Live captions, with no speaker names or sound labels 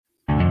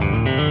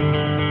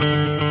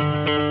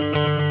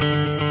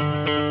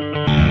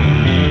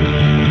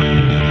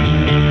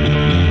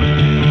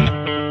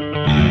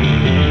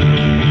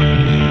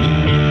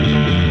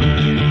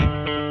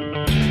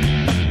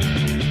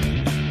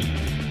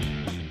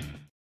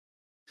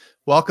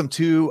Welcome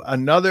to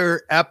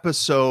another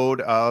episode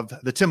of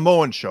the Tim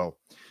Moen Show.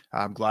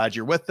 I'm glad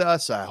you're with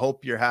us. I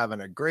hope you're having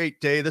a great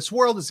day. This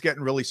world is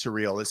getting really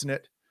surreal, isn't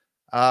it?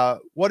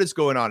 What is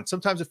going on?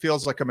 Sometimes it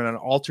feels like I'm in an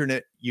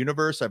alternate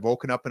universe. I've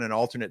woken up in an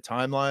alternate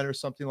timeline or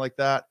something like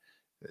that.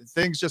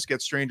 Things just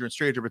get stranger and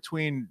stranger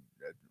between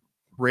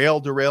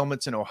rail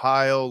derailments in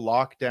Ohio,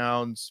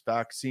 lockdowns,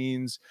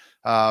 vaccines,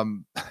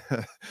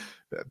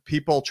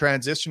 people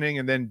transitioning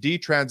and then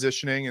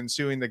detransitioning and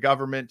suing the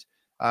government,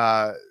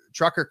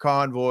 trucker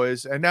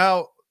convoys. And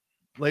now,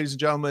 ladies and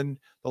gentlemen,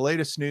 the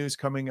latest news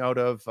coming out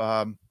of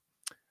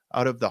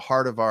the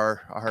heart of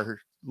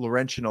our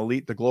Laurentian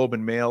elite, the Globe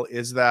and Mail,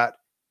 is that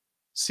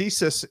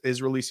CSIS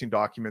is releasing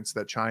documents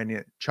that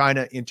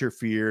China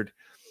interfered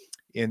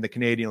in the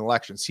Canadian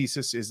election.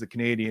 CSIS is the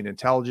Canadian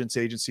intelligence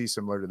agency,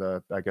 similar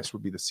to I guess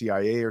would be the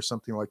CIA or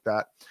something like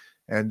that.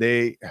 And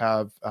they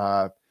have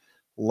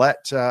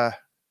let the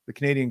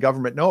Canadian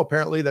government know,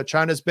 apparently, that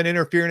China's been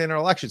interfering in our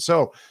election.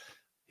 So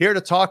here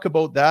to talk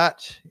about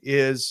that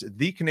is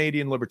the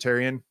Canadian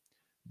libertarian,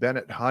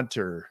 Bennett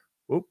Hunter.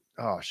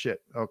 Oh,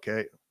 shit.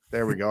 Okay,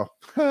 there we go.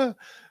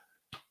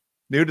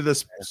 New to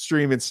this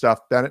streaming stuff,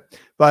 Bennett.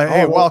 But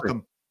hey,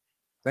 welcome.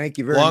 Thank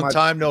you very much. Long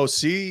time no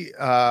see,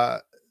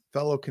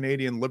 fellow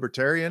Canadian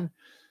libertarian.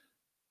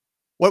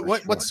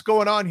 What's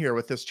going on here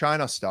with this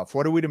China stuff?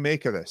 What are we to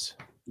make of this?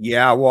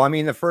 Yeah, well, I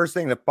mean, the first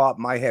thing that popped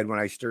in my head when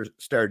I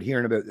started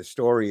hearing about the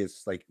story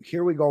is like,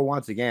 here we go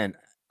once again.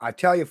 I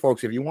tell you,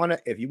 folks, if you want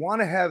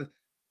to have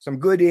some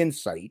good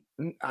insight,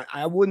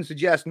 I wouldn't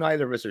suggest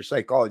neither of us are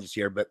psychologists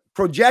here, but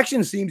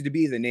projection seems to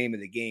be the name of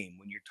the game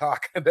when you're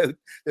talking about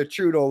the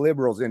Trudeau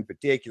Liberals in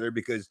particular,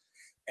 because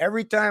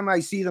every time I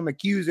see them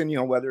accusing,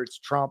 whether it's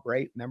Trump,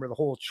 right? Remember the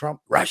whole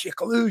Trump-Russia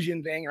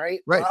collusion thing, right?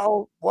 Right.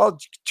 Well,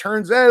 it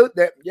turns out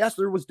that, yes,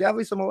 there was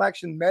definitely some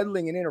election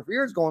meddling and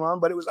interference going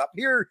on, but it was up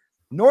here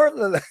north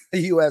of the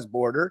U.S.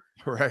 border,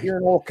 right here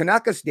in old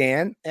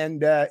Kanakistan.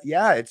 And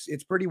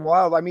it's pretty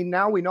wild. I mean,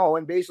 now we know,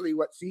 and basically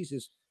what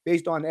CSIS,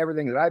 based on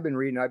everything that I've been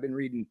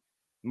reading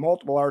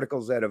multiple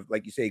articles that have,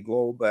 like you say,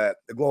 the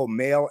Globe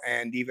Mail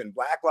and even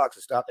Blacklock's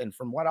and stuff. And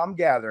from what I'm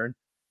gathering,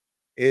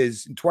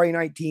 is in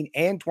 2019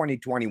 and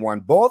 2021,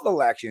 both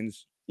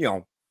elections,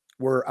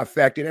 were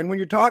affected. And when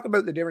you're talking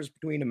about the difference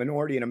between a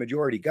minority and a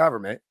majority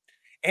government,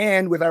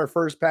 and with our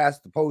first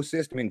past the post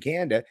system in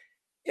Canada,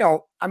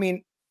 I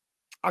mean,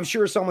 I'm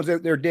sure someone's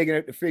out there digging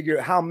it to figure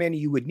out how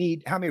many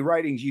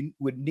writings you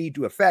would need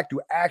to affect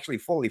to actually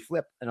fully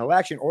flip an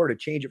election or to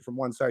change it from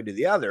one side to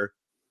the other.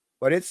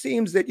 But it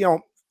seems that,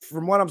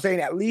 from what I'm saying,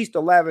 at least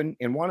 11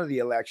 in one of the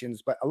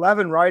elections, but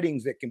 11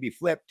 writings that can be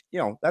flipped,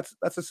 that's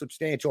a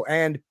substantial.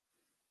 And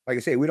like I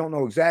say, we don't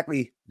know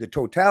exactly the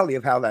totality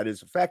of how that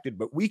is affected,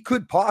 but we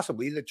could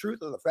possibly, the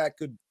truth of the fact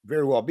could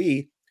very well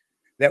be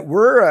that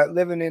we're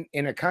living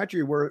in a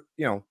country where,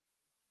 the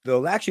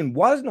election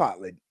was not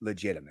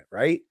legitimate,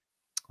 right?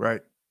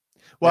 Right.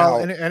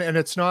 Well, now, and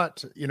it's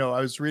not,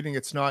 I was reading,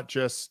 it's not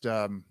just,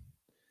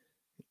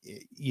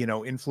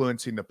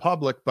 influencing the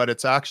public, but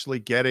it's actually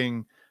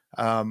getting,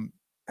 China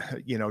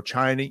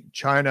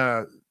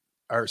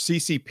or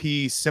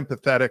CCP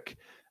sympathetic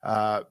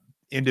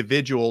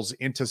individuals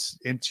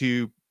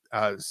into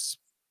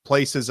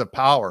places of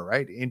power,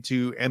 right?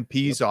 Into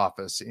MP's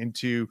office,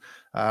 into,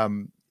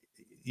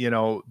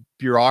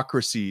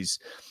 bureaucracies.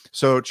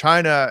 So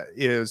China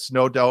is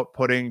no doubt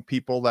putting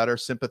people that are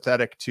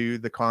sympathetic to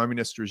the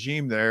communist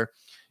regime there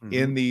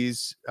in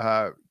these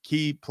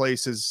key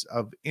places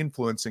of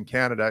influence in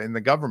Canada in the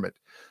government.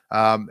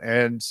 What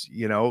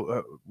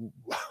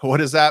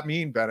does that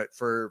mean, Bennett,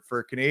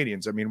 for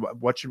Canadians? I mean,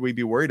 what should we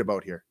be worried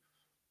about here?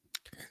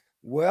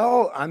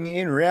 Well, I mean,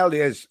 in reality,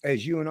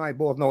 as you and I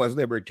both know as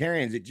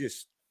libertarians, it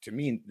just, to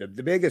me, the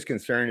biggest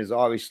concern is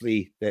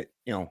obviously that,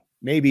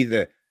 maybe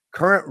the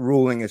current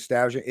ruling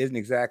establishment isn't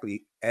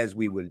exactly as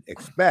we would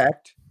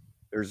expect.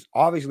 There's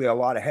obviously a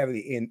lot of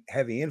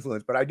heavy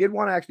influence, but I did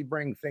want to actually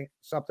bring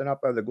something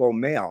up out of the Globe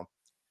Mail.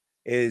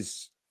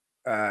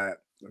 Let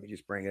me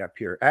just bring it up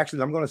here.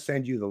 Actually, I'm going to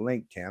send you the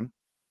link, Tim.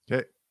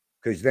 Okay.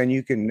 Because then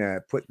you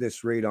can put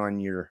this right on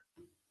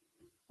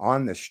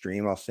the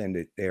stream. I'll send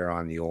it there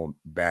on the old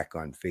back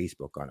on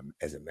Facebook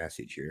as a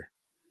message here.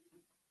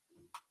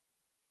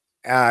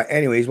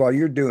 Anyways, while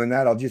you're doing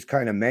that, I'll just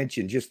kind of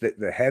mention just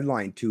the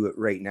headline to it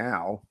right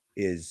now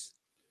is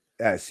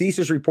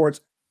CSIS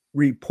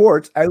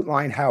reports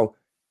outline how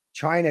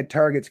China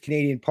targets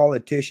Canadian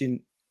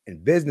politicians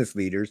and business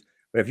leaders.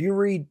 But if you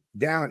read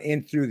down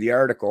in through the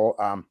article,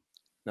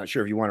 not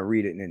sure if you want to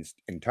read it in its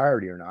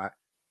entirety or not.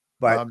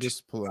 But I'm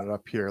just pulling it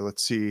up here.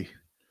 Let's see.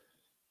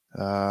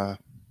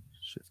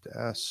 Shift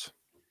S.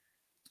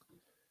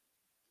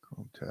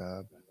 Chrome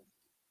tab.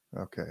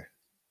 Okay.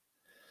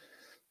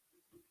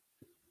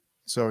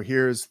 So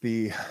here's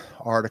the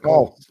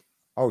article.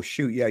 Oh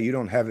shoot! Yeah, you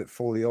don't have it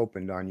fully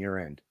opened on your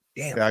end.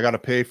 Damn. Yeah, I got to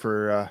pay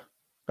for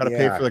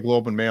pay for the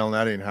Globe and Mail, and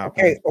that ain't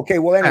happening. Okay.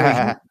 Well,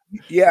 anyways,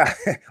 yeah,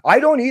 I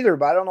don't either,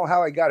 but I don't know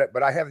how I got it.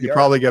 But I have. You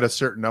probably get a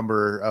certain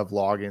number of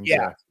logins.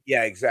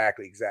 Yeah,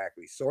 exactly.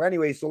 So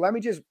anyway, so let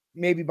me just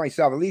maybe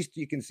myself, at least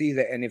you can see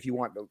that, and if you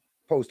want the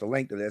post a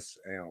link to this,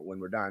 when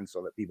we're done,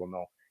 so that people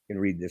can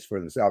read this for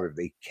themselves if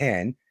they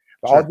can.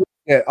 But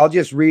Sure. I'll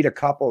just read a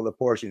couple of the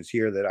portions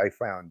here that I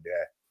found,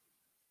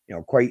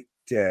 quite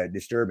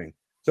disturbing.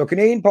 So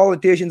Canadian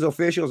politicians,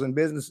 officials, and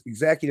business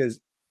executives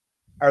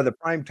are the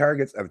prime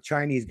targets of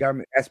Chinese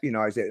government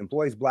espionage that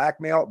employs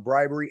blackmail,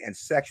 bribery, and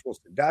sexual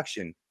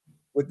seduction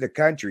with the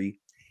country,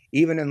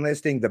 even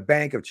enlisting the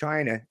Bank of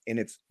China in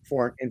its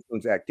foreign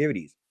influence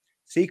activities.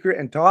 Secret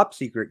and top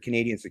secret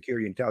Canadian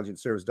Security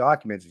Intelligence Service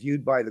documents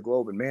viewed by the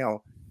Globe and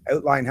Mail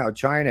outline how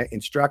China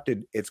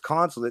instructed its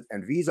consulate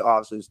and visa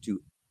offices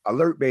to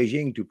alert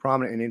Beijing to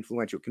prominent and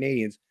influential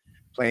Canadians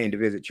planning to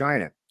visit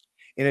China.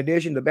 In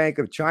addition, the Bank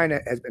of China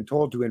has been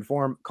told to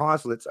inform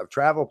consulates of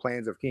travel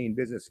plans of Canadian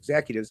business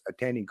executives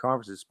attending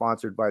conferences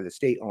sponsored by the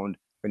state-owned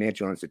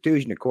financial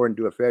institution, according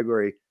to a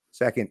February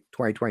 2nd,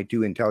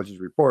 2022 intelligence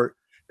report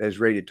that is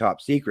rated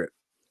top secret.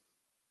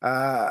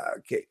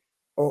 Okay.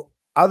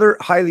 Other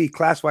highly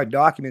classified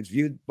documents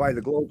viewed by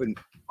the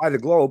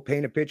Globe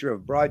paint a picture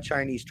of broad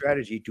Chinese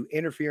strategy to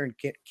interfere in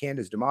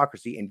Canada's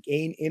democracy and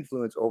gain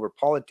influence over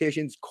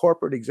politicians,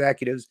 corporate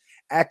executives,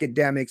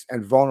 academics,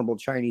 and vulnerable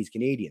Chinese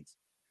Canadians.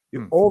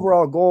 The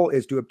overall goal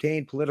is to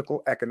obtain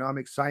political,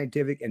 economic,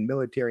 scientific, and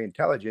military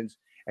intelligence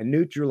and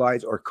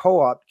neutralize or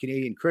co-opt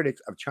Canadian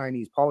critics of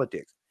Chinese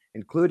politics,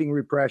 including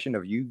repression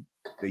of the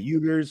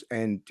Uyghurs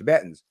and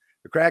Tibetans,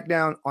 the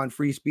crackdown on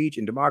free speech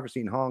and democracy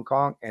in Hong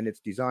Kong, and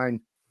its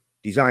designs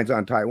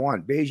on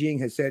Taiwan. Beijing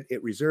has said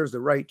it reserves the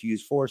right to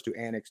use force to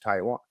annex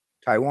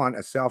Taiwan,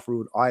 a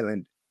self-ruled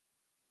island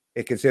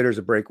it considers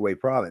a breakaway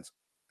province.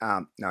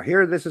 Now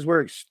here, this is where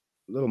it's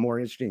a little more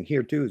interesting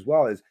here too, as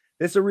well, is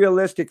this a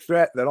realistic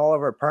threat that all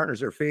of our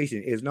partners are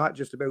facing is not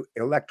just about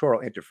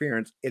electoral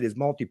interference, it is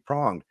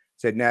multi-pronged,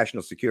 said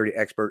national security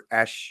expert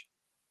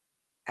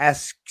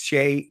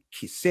Akshay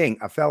Singh,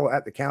 a fellow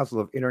at the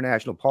Council of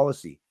International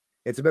Policy.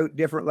 It's about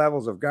different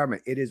levels of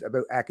government. It is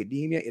about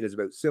academia, it is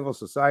about civil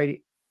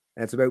society,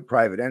 and it's about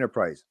private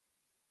enterprise.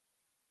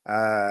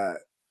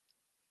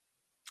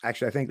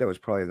 Actually, I think that was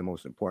probably the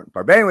most important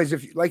part. But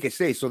anyways, like I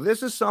say, so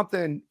this is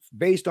something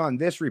based on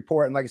this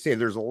report. And like I say,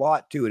 there's a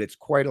lot to it. It's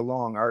quite a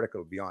long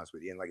article, to be honest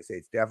with you. And like I say,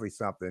 it's definitely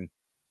something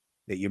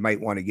that you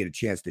might want to get a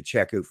chance to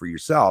check out for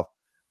yourself.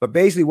 But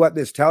basically what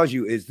this tells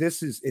you is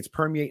it's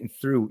permeating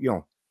through,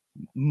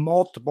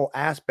 multiple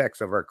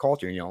aspects of our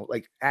culture,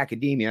 like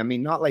academia. I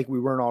mean, not like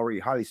we weren't already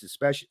highly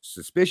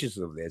suspicious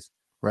of this.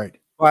 Right.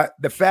 But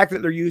the fact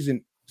that they're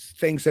using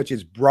things such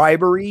as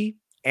bribery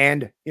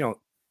and,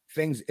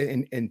 things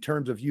in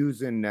terms of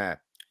using,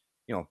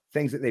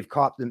 things that they've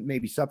caught them,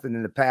 maybe something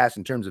in the past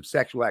in terms of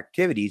sexual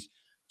activities.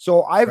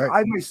 So I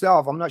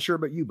myself, I'm not sure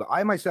about you, but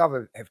I myself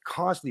have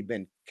constantly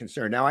been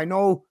concerned. Now I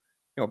know,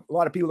 a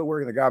lot of people that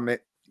work in the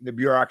government, the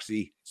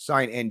bureaucracy,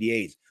 sign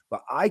NDAs,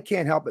 but I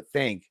can't help but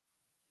think,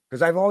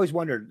 because I've always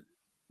wondered,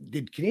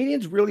 did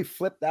Canadians really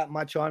flip that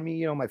much on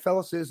me? My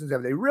fellow citizens,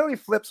 have they really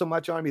flipped so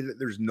much on me that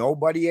there's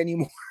nobody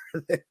anymore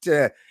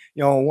that,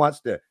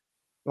 wants to?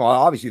 Well,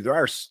 obviously there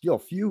are still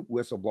few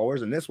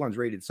whistleblowers, and this one's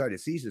rated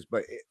cytocesius,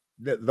 but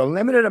the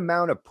limited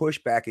amount of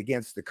pushback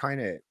against the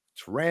kind of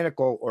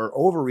tyrannical or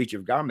overreach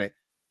of government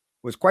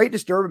was quite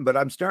disturbing. But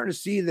I'm starting to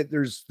see that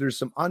there's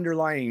some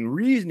underlying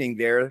reasoning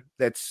there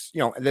that's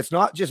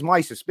not just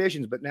my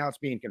suspicions, but now it's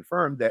being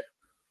confirmed that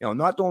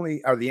not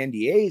only are the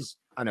NDAs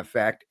an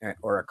effect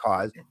or a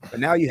cause, but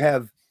now you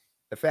have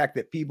the fact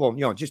that people,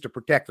 just to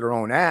protect their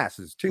own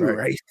asses too,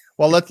 right?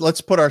 Well,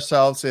 let's put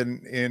ourselves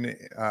in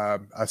a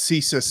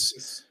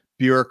CSIS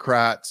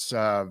bureaucrat's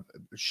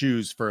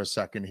shoes for a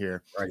second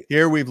here. Right.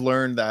 Here we've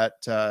learned that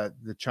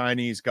the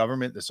Chinese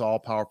government, this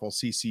all-powerful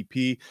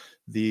CCP,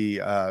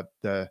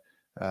 the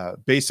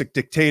basic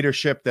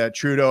dictatorship that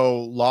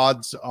Trudeau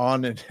lauds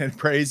on and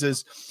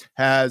praises,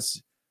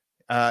 has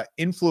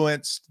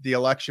influenced the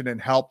election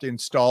and helped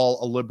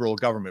install a liberal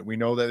government. We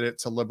know that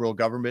it's a liberal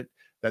government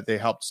that they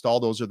helped install.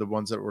 Those are the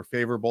ones that were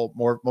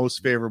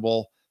most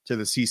favorable to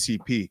the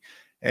CCP.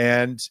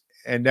 And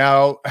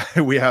now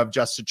we have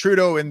Justin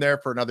Trudeau in there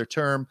for another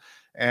term.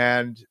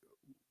 And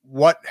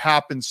what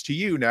happens to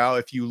you now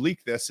if you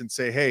leak this and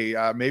say, hey,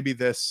 maybe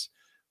this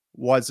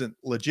wasn't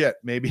legit?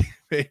 Maybe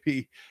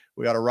we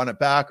got to run it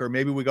back, or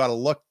maybe we got to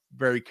look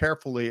very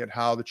carefully at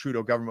how the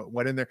Trudeau government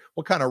went in there.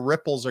 What kind of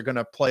ripples are going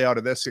to play out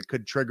of this? It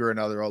could trigger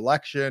another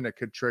election. It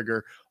could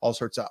trigger all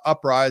sorts of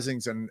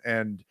uprisings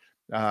and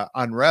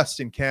unrest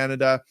in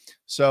Canada.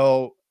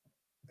 So,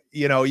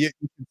 you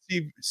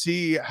can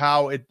see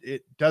how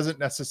it doesn't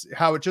necessarily,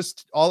 how it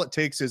just, all it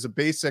takes is a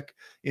basic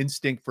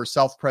instinct for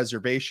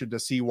self-preservation to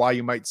see why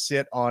you might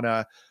sit on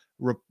an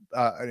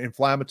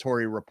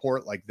inflammatory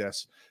report like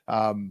this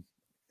and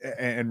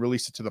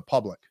release it to the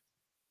public.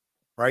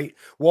 Right.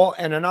 Well,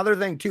 and another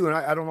thing too, and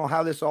I don't know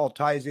how this all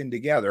ties in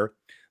together,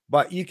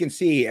 but you can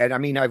see, and I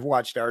mean, I've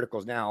watched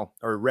articles now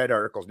or read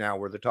articles now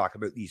where they talk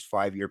about these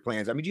 5-year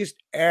plans. I mean, just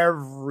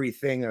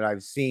everything that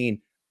I've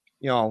seen,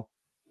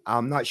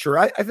 I'm not sure.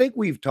 I think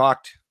we've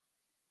talked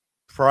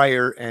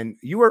prior, and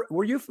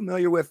were you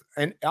familiar with,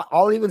 and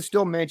I'll even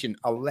still mention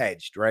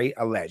alleged, right?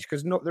 Alleged,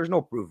 because there's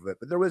no proof of it,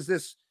 but there was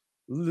this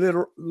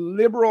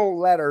liberal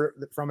letter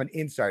from an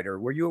insider.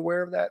 Were you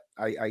aware of that?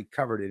 I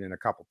covered it in a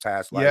couple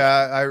past lives.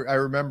 Yeah, I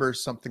remember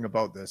something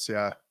about this.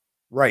 Yeah.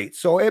 Right.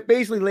 So it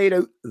basically laid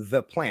out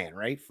the plan,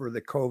 right, for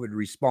the COVID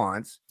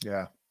response.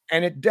 Yeah.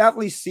 And it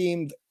definitely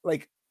seemed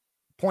like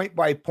point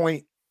by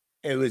point,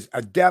 it was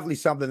definitely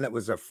something that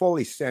was a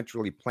fully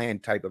centrally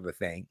planned type of a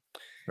thing.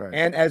 Right.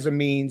 And as a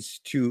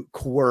means to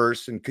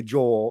coerce and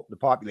cajole the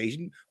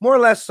population, more or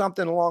less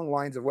something along the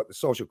lines of what the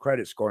social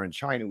credit score in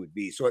China would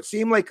be. So it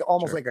seemed like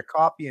almost like a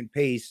copy and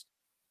paste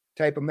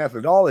type of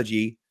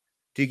methodology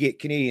to get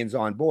Canadians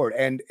on board.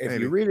 And if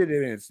you read it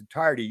in its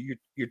entirety,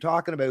 you're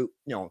talking about,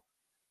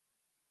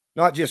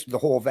 not just the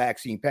whole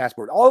vaccine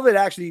passport. All of it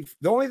actually,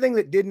 the only thing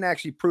that didn't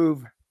actually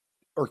prove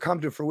or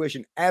come to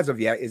fruition as of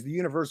yet is the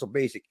universal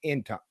basic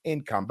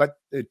income. But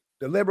the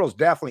Liberals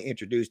definitely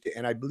introduced it.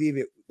 And I believe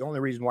the only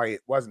reason why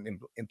it wasn't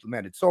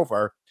implemented so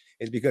far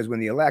is because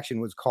when the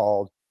election was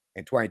called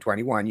in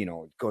 2021, it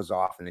goes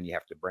off and then you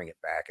have to bring it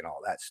back and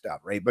all that stuff,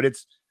 right?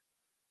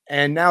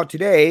 And now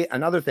today,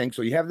 another thing.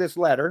 So you have this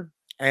letter.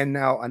 And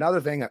now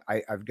another thing,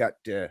 I've got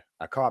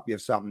a copy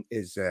of something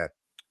is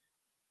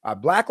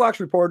Blacklock's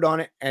reported on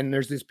it. And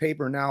there's this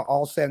paper now.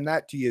 I'll send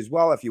that to you as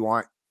well if you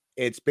want.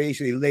 It's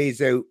basically lays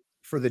out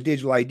for the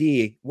digital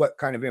ID what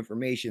kind of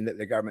information that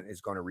the government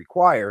is going to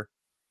require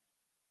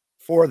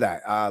for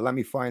that. Let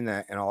me find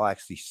that and I'll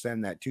actually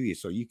send that to you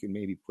so you can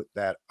maybe put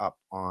that up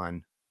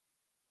on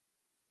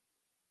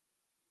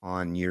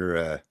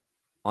your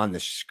on the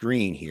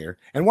screen here.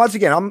 And once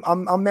again,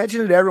 I'm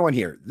mentioning to everyone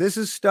here, this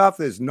is stuff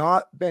that's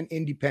not been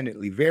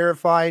independently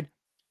verified.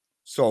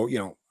 So,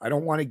 I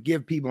don't want to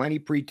give people any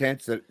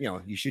pretense that,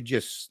 you should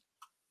just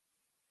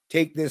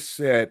take this,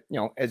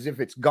 as if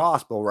it's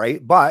gospel,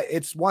 right? But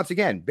it's, once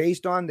again,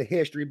 based on the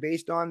history,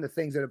 based on the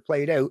things that have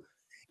played out,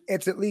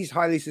 it's at least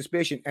highly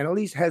suspicious and at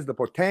least has the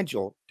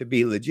potential to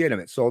be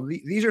legitimate. So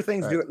these are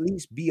things to at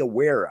least be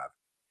aware of.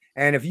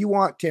 And if you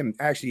want, Tim,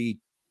 actually,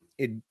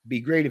 it'd be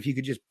great if you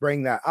could just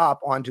bring that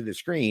up onto the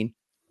screen.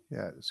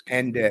 Yeah.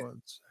 And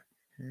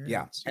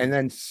and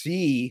then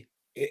see,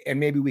 and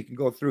maybe we can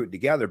go through it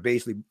together,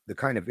 basically the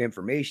kind of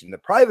information, the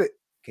private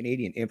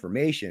Canadian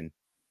information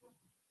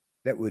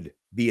that would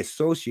be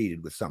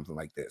associated with something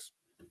like this.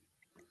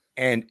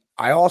 And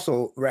I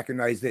also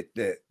recognize that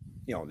the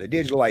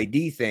digital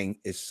ID thing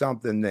is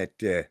something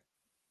that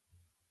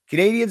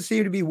Canadians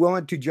seem to be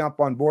willing to jump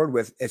on board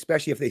with,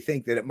 especially if they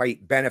think that it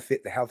might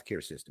benefit the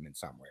healthcare system in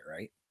some way,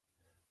 right?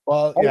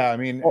 Well, yeah, I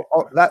mean,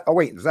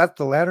 wait, is that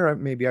the letter?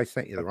 Maybe I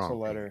sent you the wrong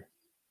letter.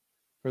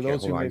 For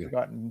those who may have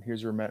forgotten,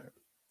 here's your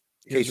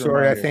Okay,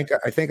 sorry, I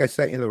think I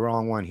sent you the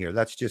wrong one here.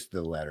 That's just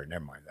the letter.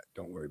 Never mind that.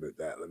 Don't worry about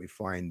that. Let me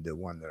find the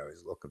one that I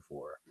was looking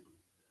for.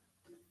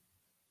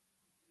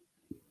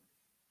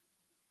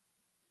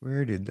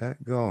 Where did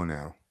that go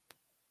now?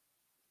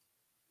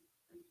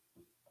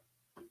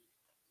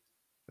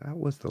 That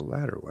was the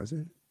letter, was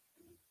it?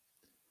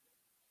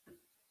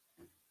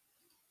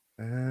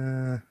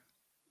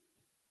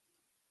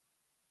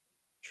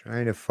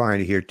 Trying to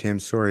find it here, Tim.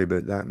 Sorry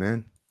about that,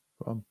 man.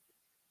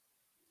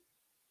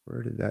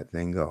 Where did that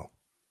thing go?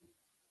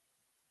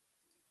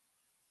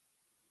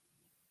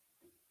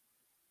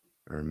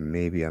 Or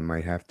maybe I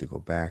might have to go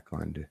back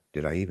on to,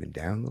 did I even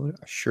download it?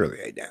 Surely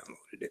I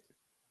downloaded it.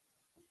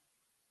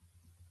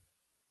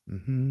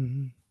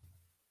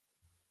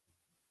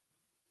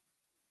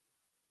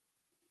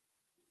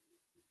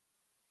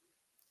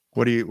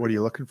 What are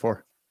you looking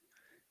for?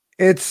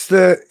 It's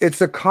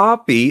a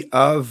copy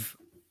of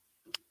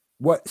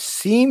what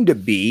seemed to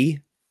be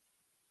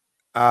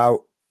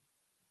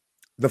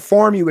the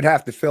form you would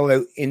have to fill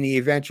out in the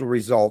eventual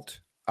result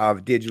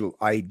of digital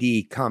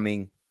ID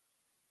coming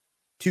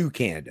to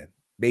Canada.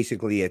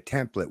 Basically a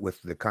template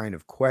with the kind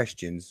of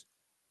questions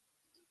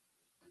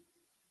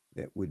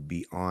that would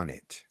be on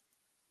it.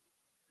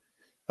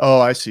 Oh,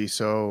 I see.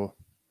 So,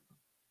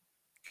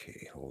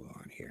 okay, hold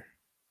on here.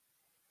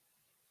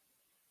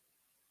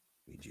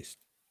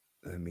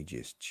 Let me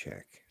just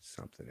check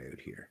something out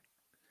here.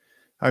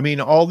 I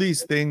mean, all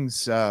these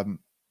things, like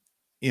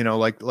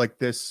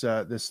this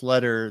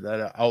letter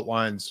that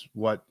outlines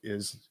what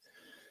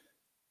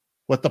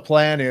the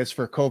plan is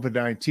for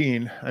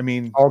COVID-19. I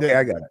mean, okay,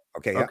 I got it.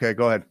 Okay, yeah. Okay,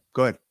 go ahead.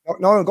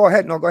 No, go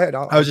ahead. No, go ahead.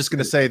 I was just going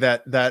to say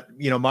that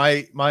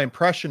my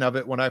impression of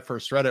it when I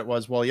first read it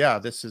was, well, yeah,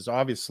 this is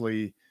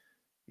obviously,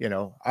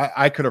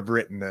 I could have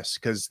written this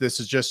because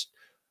this is just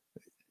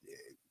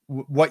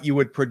what you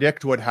would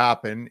predict would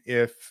happen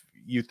if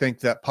you think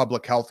that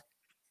public health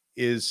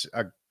is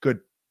a good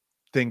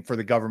thing for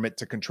the government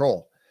to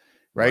control,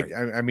 right?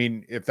 I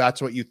mean, if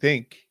that's what you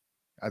think,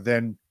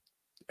 then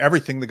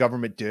everything the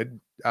government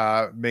did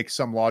makes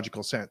some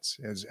logical sense,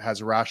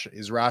 is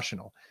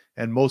rational.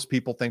 And most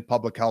people think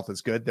public health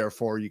is good.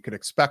 Therefore, you could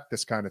expect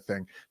this kind of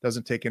thing.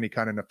 Doesn't take any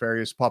kind of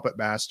nefarious puppet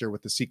master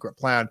with the secret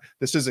plan.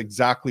 This is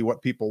exactly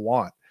what people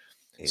want.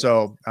 Yeah.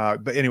 So,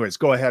 but anyways,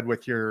 go ahead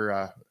with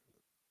your.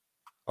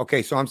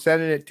 Okay, so I'm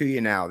sending it to you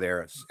now.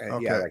 There,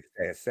 okay. Yeah, like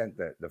I sent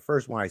the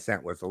first one I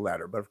sent was the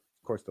letter, but of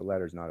course the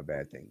letter is not a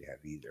bad thing to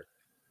have either.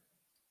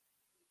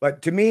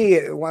 But to me,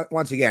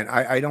 once again,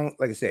 I don't,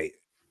 like I say,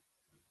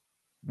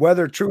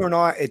 whether true or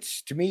not,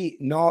 it's, to me,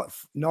 not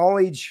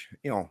knowledge,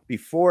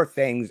 before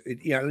things,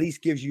 at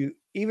least gives you,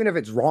 even if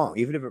it's wrong,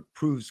 even if it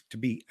proves to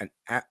be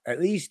at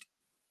least,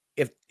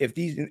 if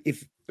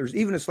there's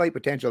even a slight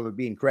potential of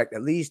being correct,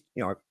 at least,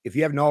 if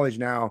you have knowledge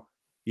now,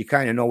 you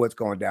kind of know what's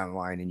going down the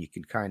line, and you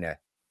can kind of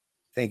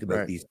think about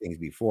Right. these things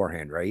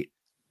beforehand, right?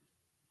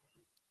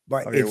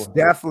 But Okay, it's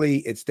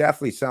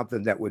definitely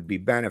something that would be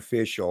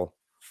beneficial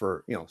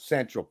for,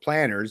 central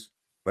planners.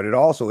 But it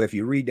also, if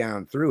you read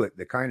down through it,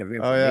 the kind of oh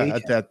yeah,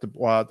 information. at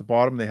the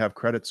bottom they have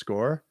credit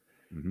score.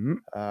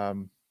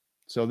 Mhm.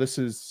 So this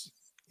is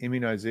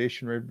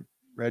immunization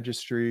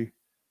registry,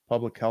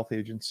 public health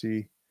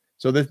agency.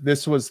 So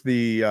this was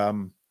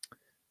the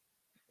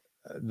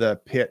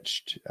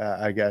pitched,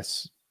 I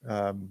guess,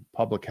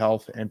 public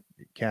health and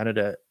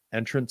Canada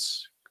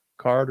entrance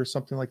card or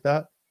something like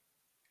that.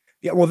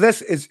 Yeah, well,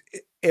 this is,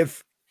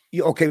 if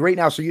you, okay, right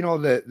now, so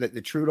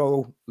the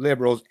Trudeau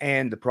Liberals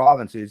and the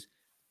provinces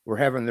were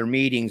having their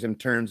meetings in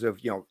terms of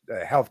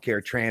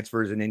healthcare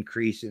transfers and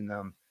increasing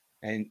them,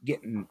 and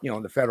getting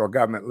the federal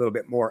government a little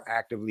bit more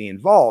actively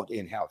involved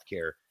in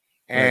healthcare.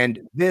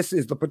 And this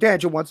is the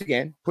potential, once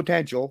again,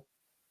 potential.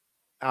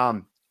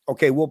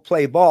 Okay, we'll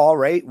play ball,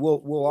 right?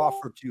 We'll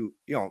offer to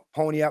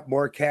pony up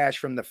more cash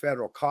from the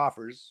federal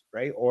coffers,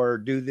 right, or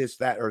do this,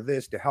 that, or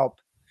this to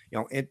help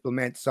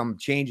implement some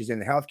changes in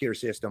the healthcare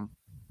system.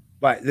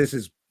 But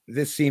this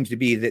seems to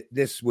be that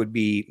this would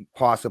be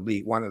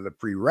possibly one of the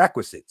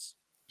prerequisites.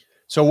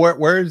 So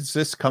where does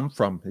this come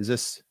from? Is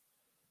this,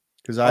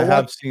 because I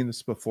have seen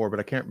this before, but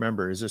I can't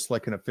remember. Is this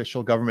like an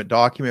official government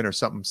document or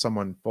something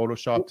someone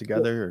photoshopped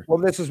together? Well,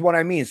 this is what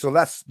I mean. So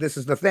this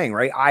is the thing,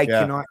 right? I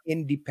cannot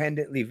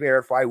independently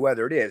verify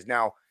whether it is.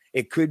 Now,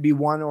 it could be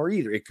one or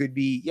either. It could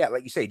be,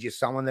 like you say, just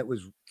someone that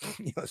was,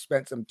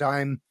 spent some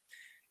time,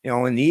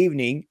 in the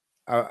evening,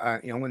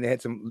 when they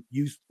had some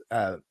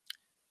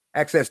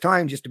excess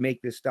time just to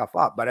make this stuff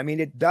up. But I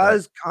mean, it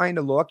does kind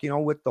of look,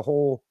 with the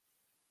whole,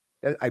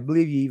 I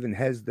believe he even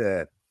has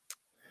the.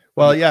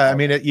 Well, yeah, I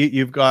mean,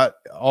 you've got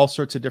all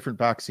sorts of different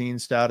vaccine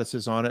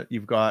statuses on it.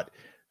 You've got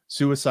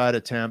suicide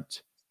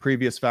attempt,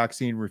 previous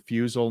vaccine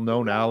refusal,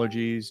 known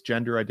allergies,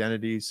 gender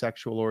identity,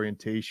 sexual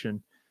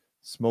orientation,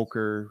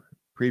 smoker,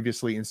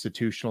 previously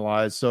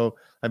institutionalized. So,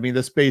 I mean,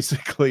 this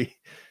basically,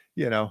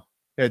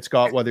 it's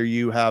got whether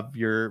you have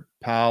your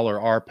PAL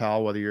or our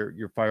PAL, whether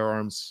your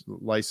firearms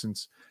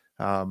license,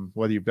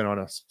 whether you've been on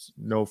a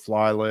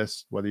no-fly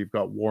list, whether you've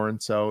got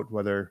warrants out,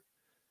 whether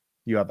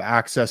you have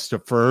access to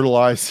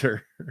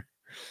fertilizer.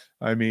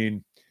 I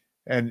mean,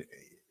 and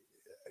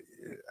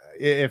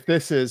if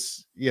this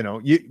is,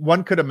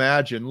 one could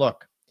imagine,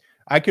 look,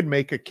 I could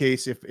make a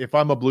case if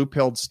I'm a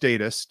blue-pilled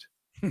statist,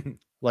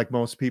 like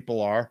most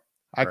people are,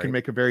 I can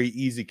make a very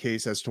easy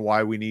case as to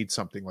why we need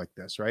something like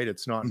this, right?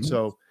 It's not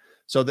so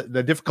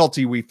the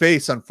difficulty we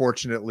face,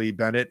 unfortunately,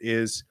 Bennett,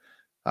 is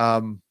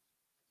how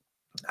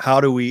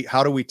do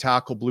we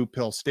tackle blue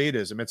pill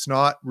statism? It's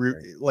not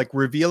like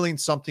revealing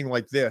something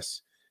like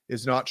this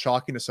is not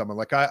shocking to someone.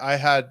 Like I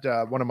had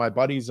one of my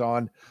buddies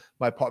on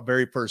my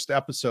very first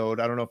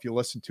episode. I don't know if you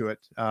listened to it.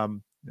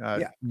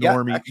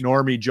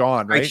 Normie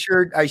John, right?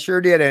 I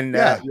sure did. And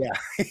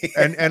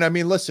and I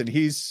mean, listen,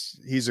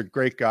 he's a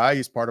great guy.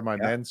 He's part of my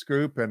men's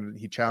group, and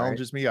he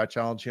challenges me. I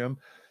challenge him.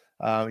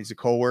 He's a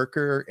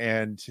coworker,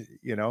 and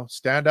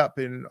stand up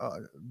in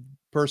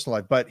personal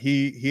life. But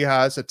he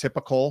has a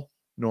typical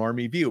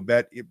normie view.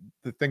 But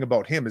the thing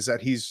about him is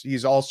that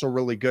he's also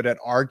really good at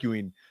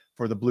arguing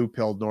for the blue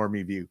pill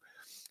normie view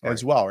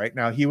as well. Right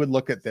now, he would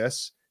look at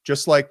this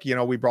just like,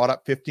 we brought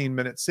up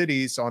 15-minute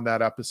cities on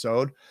that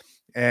episode,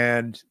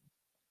 and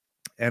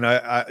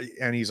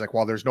he's like,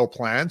 well, there's no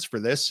plans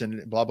for this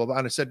and blah, blah, blah.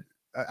 And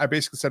I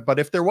basically said, but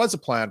if there was a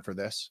plan for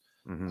this,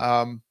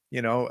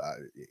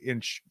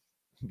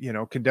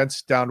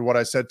 condensed down to what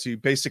I said to you,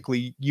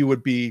 basically you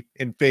would be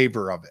in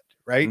favor of it,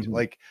 right?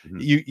 Like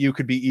you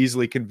could be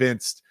easily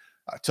convinced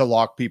to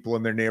lock people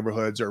in their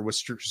neighborhoods or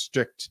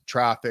restrict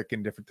traffic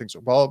and different things.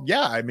 Well,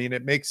 yeah, I mean,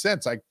 it makes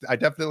sense. I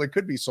definitely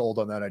could be sold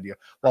on that idea.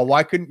 Well,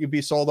 why couldn't you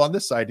be sold on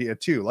this idea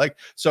too? Like,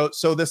 so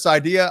this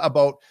idea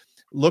about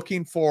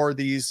looking for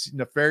these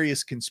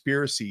nefarious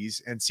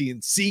conspiracies and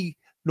see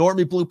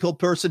normie blue pill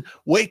person,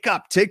 wake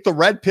up, take the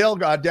red pill,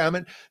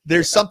 goddammit.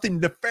 There's something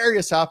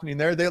nefarious happening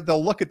there.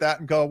 They'll look at that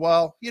and go,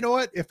 well, you know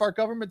what? If our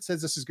government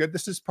says this is good,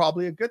 this is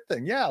probably a good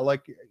thing. Yeah,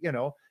 like,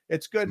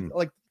 it's good.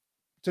 Like,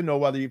 to know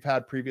whether you've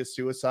had previous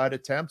suicide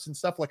attempts and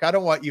stuff. Like, I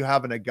don't want you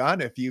having a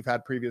gun if you've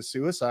had previous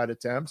suicide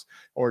attempts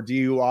or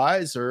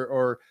DUIs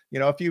or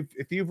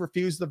if you've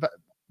refused the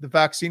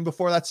vaccine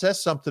before, that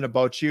says something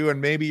about you, and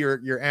maybe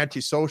you're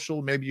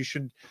antisocial. Maybe you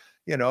should,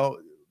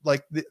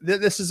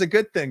 this is a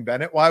good thing,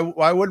 Bennett. Why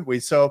wouldn't we?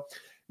 So,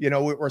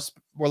 we're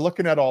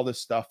looking at all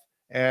this stuff,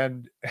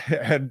 and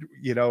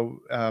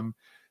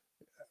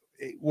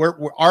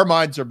our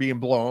minds are being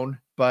blown,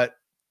 but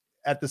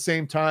at the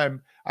same time,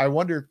 I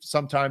wonder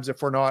sometimes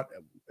if we're not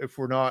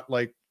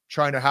like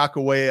trying to hack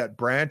away at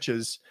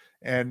branches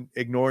and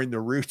ignoring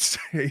the roots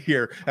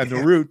here. And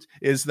the root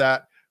is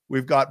that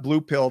we've got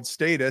blue-pilled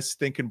status,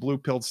 thinking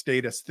blue-pilled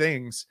status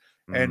things,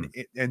 and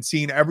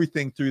seeing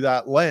everything through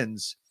that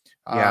lens.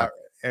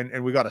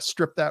 And we got to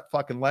strip that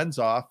fucking lens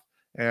off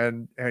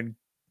and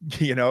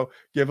you know,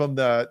 give them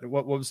the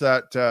what was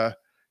that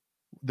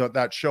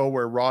that show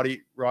where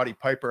Roddy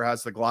Piper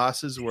has the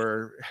glasses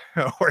where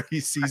he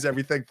sees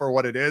everything for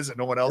what it is and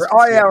no one else can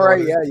see it.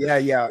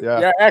 Right.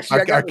 Yeah.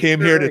 Actually, I came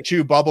here to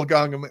chew bubble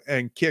gum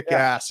and kick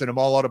ass, and I'm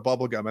all out of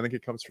bubble gum. I think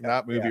it comes from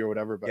that movie or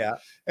whatever.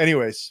 But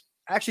anyways,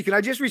 actually, can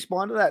I just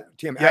respond to that,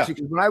 Tim? Yeah.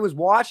 Actually, when I was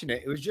watching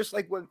it, it was just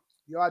like when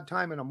the odd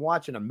time and I'm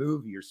watching a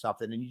movie or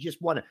something, and you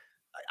just want to.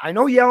 I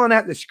know yelling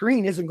at the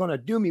screen isn't going to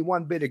do me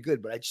one bit of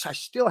good, but I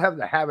still have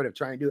the habit of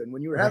trying to do it. And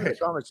when you were having a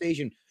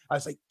conversation, I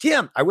was like,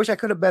 Tim, I wish I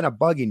could have been a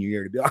bug in your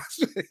ear, to be honest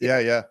with you.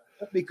 Yeah.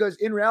 Because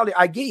in reality,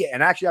 I get you.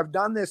 And actually, I've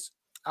done this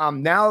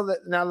now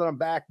that I'm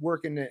back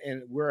working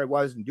in where I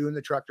was and doing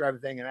the truck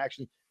driving thing. And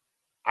actually,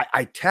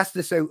 I test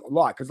this out a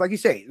lot because, like you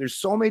say, there's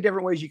so many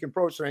different ways you can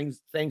approach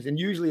things. And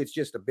usually it's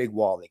just a big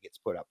wall that gets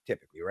put up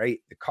typically, right?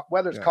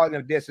 Whether it's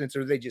cognitive dissonance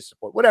or they just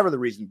support, whatever the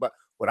reason. But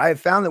what I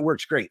have found that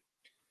works great,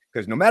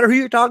 because no matter who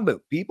you're talking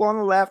about, people on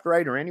the left,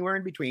 right, or anywhere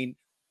in between,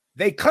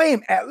 they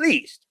claim at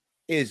least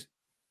is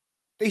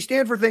they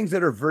stand for things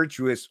that are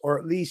virtuous, or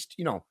at least,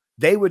 you know,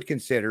 they would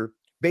consider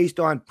based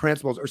on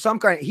principles or some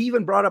kind. He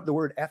even brought up the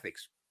word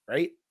ethics,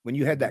 right? When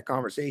you had that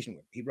conversation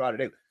with him, he brought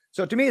it out.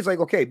 So to me, it's like,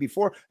 okay, if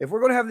we're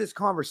going to have this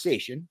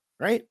conversation,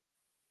 right?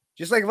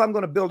 Just like if I'm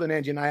going to build an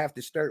engine, I have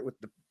to start with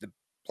the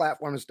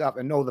platform and stuff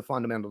and know the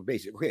fundamental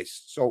basics. Okay,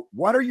 so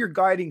what are your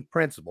guiding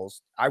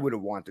principles? I would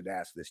have wanted to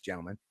ask this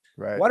gentleman.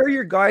 Right. What are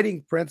your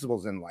guiding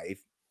principles in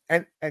life?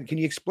 And can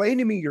you explain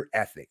to me your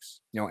ethics,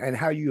 you know, and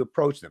how you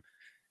approach them?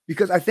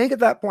 Because I think at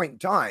that point in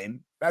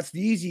time, that's the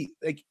easy,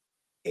 like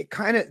it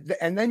kind of,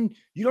 and then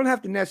you don't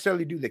have to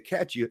necessarily do the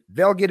catch you.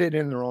 They'll get it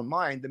in their own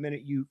mind the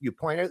minute you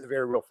point out the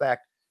very real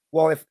fact.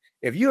 Well,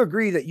 if you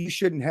agree that you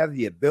shouldn't have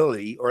the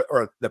ability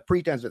or the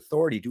pretense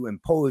authority to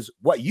impose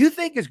what you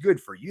think is good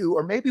for you,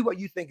 or maybe what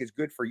you think is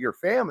good for your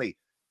family,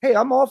 hey,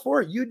 I'm all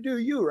for it. You do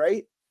you,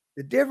 right?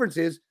 The difference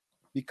is,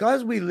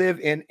 because we live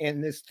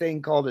in this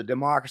thing called a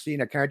democracy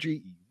in a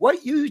country,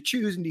 what you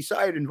choose and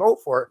decide and vote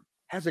for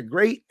has a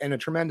great and a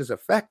tremendous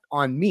effect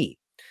on me.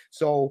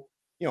 So,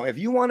 you know, if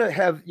you want to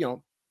have, you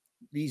know,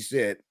 these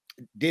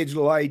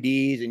digital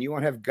IDs and you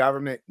want to have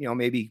government, you know,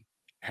 maybe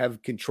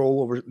have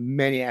control over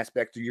many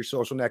aspects of your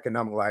social and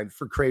economic life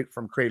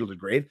from cradle to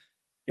grave,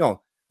 you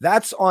know,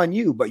 that's on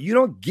you, but you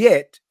don't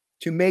get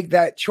to make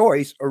that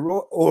choice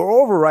or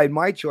override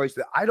my choice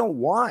that I don't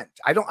want.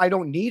 I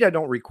don't need, I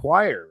don't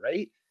require,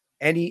 right?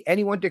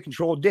 Anyone to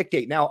control,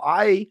 dictate. Now,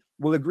 I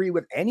will agree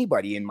with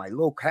anybody in my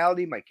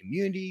locality, my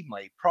community,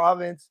 my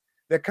province,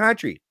 the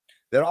country,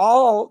 that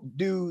all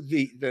do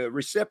the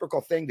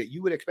reciprocal thing that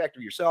you would expect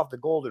of yourself, the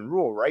golden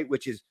rule, right?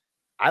 Which is,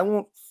 I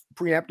won't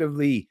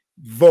preemptively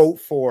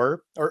vote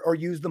for or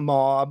use the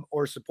mob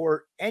or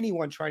support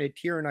anyone trying to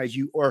tyrannize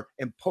you or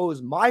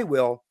impose my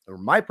will or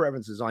my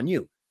preferences on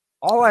you.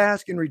 All I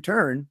ask in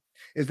return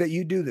is that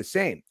you do the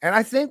same. And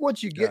I think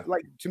once you get,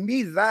 like, to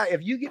me, that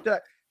if you get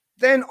to,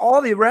 then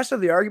all the rest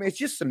of the argument, it's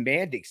just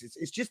semantics.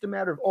 It's just a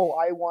matter of, oh,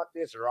 I want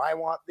this or I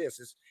want this.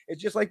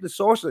 It's just like the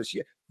socialists,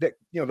 that,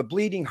 you know, the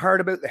bleeding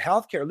heart about the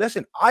healthcare.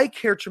 Listen, I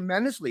care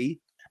tremendously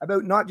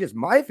about not just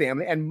my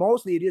family, and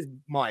mostly it is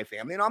my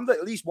family. And I'm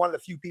at least one of the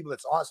few people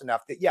that's honest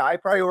enough that, I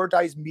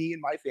prioritize me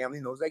and my family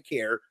and those I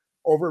care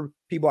over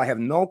people I have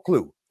no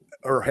clue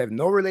or have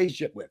no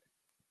relationship with.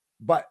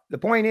 But the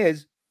point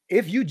is,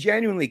 if you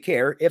genuinely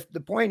care, if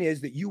the point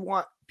is that you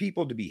want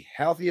people to be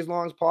healthy as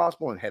long as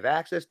possible and have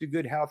access to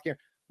good health care,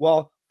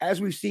 well,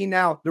 as we've seen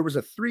now, there was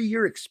a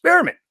 3-year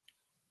experiment.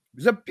 It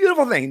was a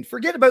beautiful thing.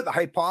 Forget about the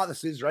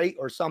hypothesis, right?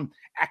 Or some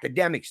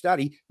academic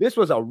study. This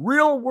was a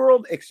real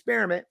world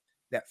experiment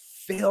that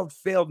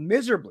failed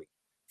miserably.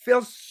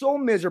 Failed so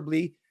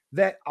miserably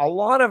that a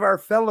lot of our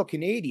fellow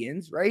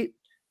Canadians, right,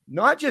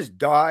 not just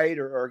died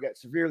or got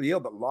severely ill,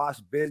 but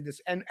lost business.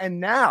 And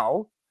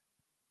now,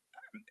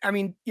 I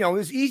mean, you know, it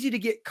was easy to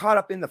get caught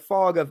up in the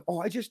fog of,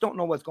 I just don't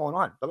know what's going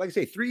on. But like I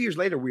say, 3 years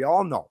later, we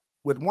all know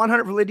with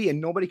 100 validity, and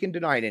nobody can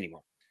deny it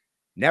anymore.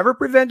 Never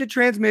prevented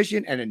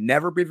transmission, and it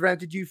never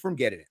prevented you from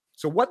getting it.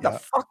 So what the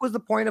fuck was the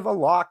point of a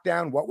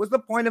lockdown? What was the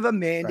point of a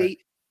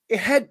mandate?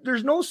 Right.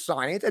 There's no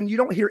science, and you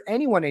don't hear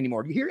anyone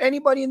anymore. Do you hear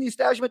anybody in the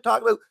establishment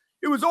talk about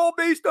it was all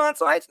based on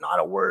science? Not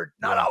a word,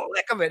 not a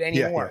lick of it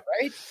anymore,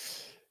 right?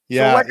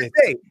 Yeah. So like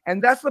I say,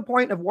 and that's the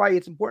point of why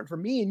it's important for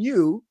me and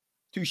you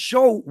to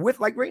show with,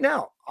 like right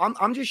now,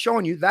 I'm just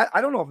showing you that.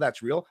 I don't know if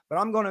that's real, but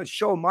I'm going to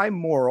show my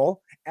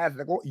moral,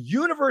 ethical,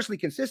 universally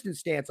consistent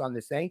stance on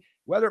this thing.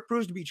 Whether it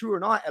proves to be true or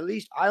not, at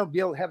least I'll be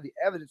able to have the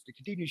evidence to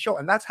continue to show.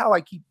 And that's how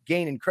I keep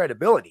gaining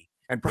credibility.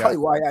 And probably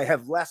why I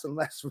have less and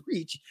less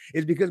reach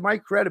is because my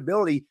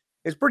credibility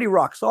is pretty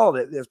rock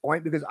solid at this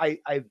point, because I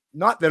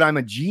not that I'm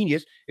a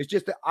genius. It's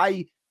just that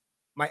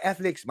my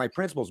ethics, my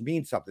principles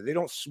mean something. They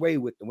don't sway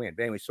with the wind.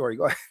 But anyway, sorry,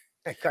 go ahead.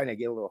 I kind of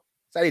get a little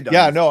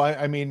Yeah, no,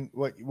 I mean,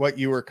 what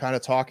you were kind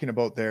of talking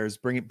about there is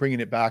bringing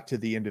it back to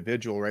the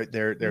individual, right?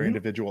 Their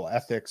individual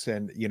ethics,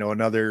 and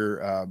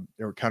another,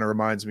 it kind of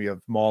reminds me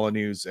of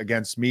Molyneux's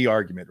 "against me"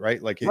 argument,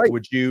 right? Like, Right.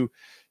 would you,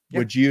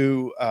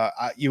 you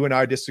and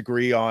I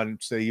disagree on,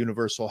 say,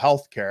 universal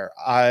health care?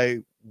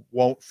 I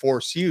won't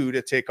force you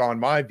to take on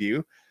my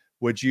view.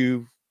 Would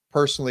you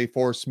personally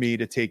force me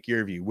to take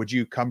your view? Would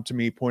you come to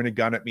me, point a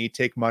gun at me,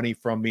 take money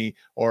from me,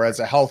 or as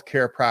a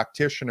healthcare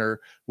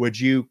practitioner, would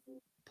you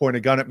point a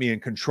gun at me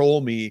and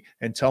control me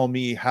and tell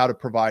me how to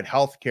provide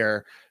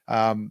healthcare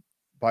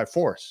by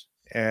force?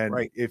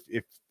 And if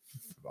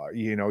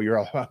you're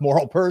a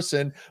moral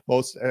person,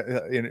 most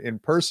in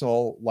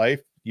personal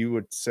life, you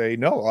would say,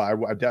 no, I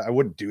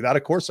wouldn't do that.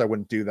 Of course I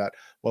wouldn't do that.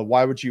 Well,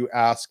 why would you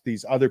ask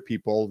these other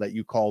people that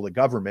you call the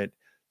government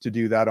to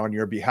do that on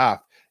your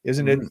behalf?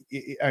 Isn't it?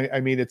 I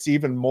mean, it's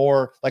even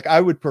more like,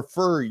 I would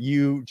prefer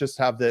you just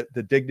have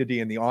the dignity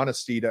and the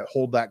honesty to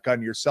hold that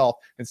gun yourself,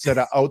 instead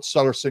of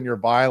outsourcing your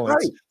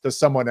violence to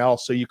someone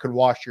else, so you can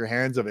wash your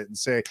hands of it and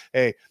say,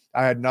 hey,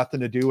 I had nothing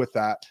to do with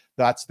that.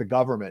 That's the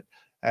government.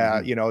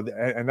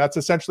 And that's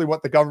essentially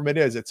what the government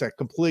is. It's a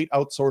complete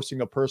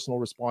outsourcing of personal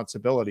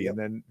responsibility. And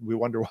then we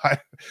wonder why,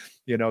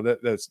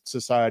 the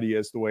society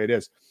is the way it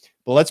is.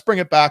 But let's bring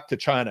it back to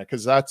China,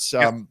 because that's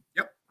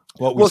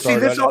what we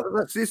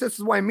this is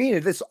what I mean.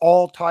 This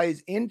all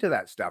ties into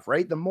that stuff,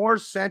 right? The more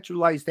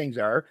centralized things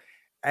are,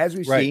 as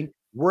we've seen,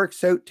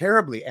 works out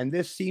terribly. And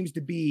this seems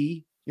to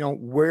be,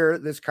 where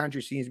this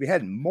country seems to be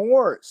heading: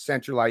 more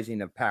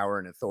centralizing of power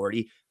and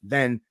authority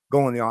than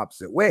going the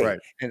opposite way.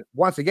 And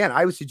once again,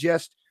 I would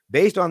suggest,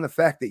 based on the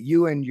fact that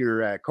you and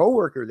your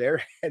coworker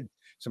there had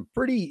some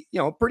pretty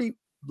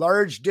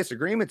large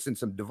disagreements and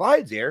some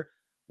divides there.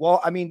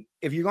 Well, I mean,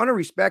 if you're going to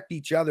respect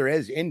each other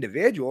as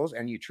individuals,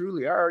 and you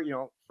truly are,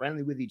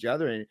 friendly with each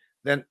other, and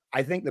then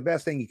I think the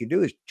best thing you can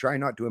do is try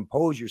not to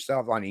impose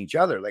yourself on each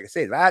other. Like I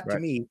say, that to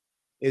me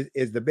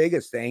is the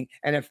biggest thing.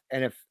 And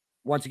if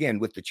once again,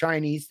 with the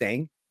Chinese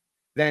thing,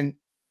 then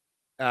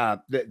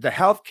the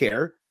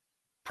healthcare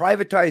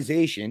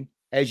privatization,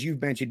 as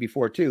you've mentioned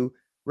before too,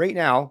 right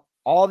now,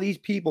 all these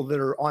people that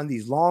are on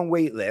these long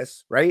wait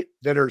lists, right,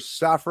 that are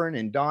suffering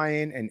and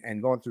dying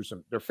and going through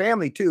their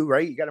family too,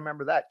 right? You got to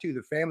remember that too,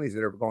 the families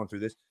that are going through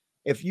this.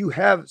 If you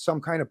have some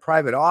kind of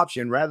private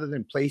option rather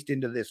than placed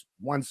into this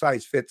one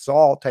size fits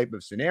all type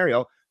of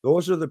scenario,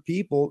 those are the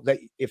people that,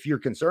 if you're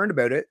concerned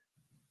about it,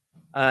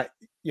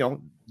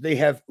 they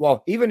have,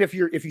 well, even if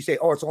you say,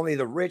 oh, it's only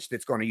the rich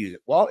that's going to use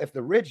it. Well, if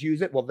the rich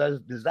use it, well,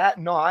 does that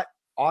not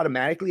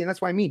automatically, and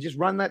that's what I mean, just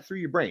run that through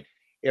your brain.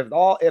 If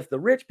the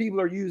rich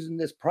people are using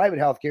this private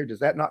healthcare, does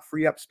that not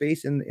free up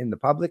space in the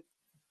public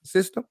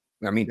system?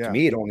 I mean, to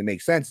me, it only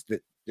makes sense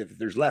that if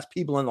there's less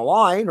people in the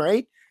line,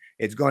 right,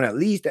 it's going to, at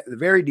least at the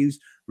very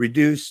least,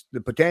 reduce the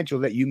potential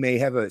that you may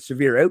have a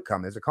severe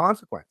outcome as a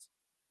consequence.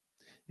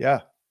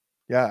 Yeah,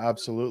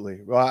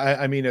 absolutely. Well,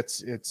 I mean,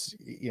 it's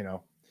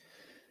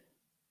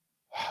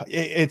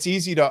it's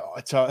easy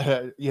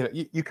to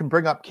you can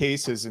bring up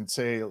cases and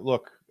say,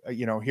 look,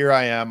 here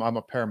I am. I'm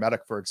a paramedic,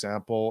 for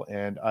example,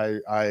 and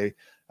I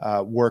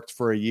worked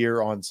for a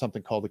year on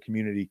something called the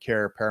community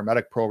care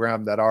paramedic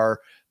program that our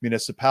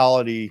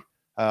municipality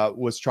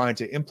was trying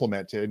to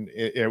implement. And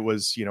it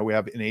was, we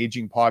have an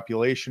aging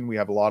population. We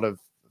have a lot of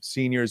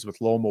seniors with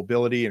low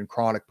mobility and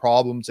chronic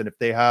problems. And if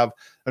they have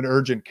an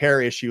urgent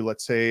care issue,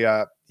 let's say,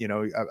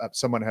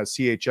 someone has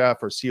CHF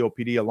or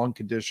COPD, a lung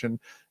condition,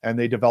 and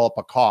they develop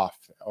a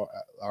cough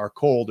or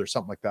cold or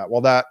something like that.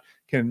 Well, that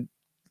can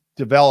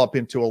develop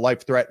into a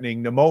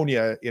life-threatening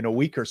pneumonia in a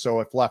week or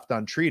so if left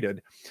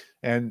untreated.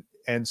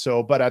 And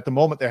so, but at the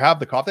moment they have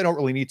the cough, they don't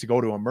really need to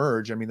go to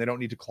emerge. I mean, they don't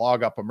need to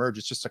clog up emerge.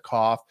 It's just a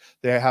cough.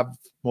 They have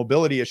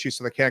mobility issues,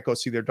 so they can't go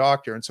see their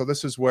doctor. And so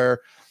this is where,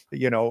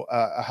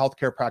 a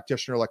healthcare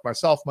practitioner like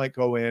myself might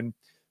go in,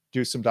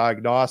 do some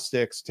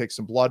diagnostics, take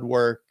some blood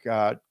work,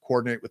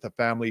 coordinate with a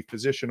family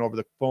physician over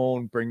the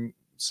phone, bring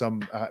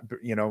some,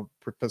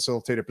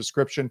 facilitate a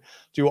prescription,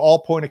 do all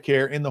point of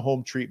care in the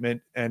home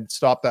treatment, and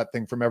stop that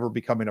thing from ever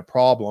becoming a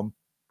problem,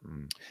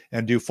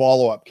 and do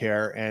follow-up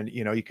care. And,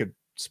 you could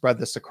spread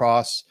this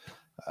across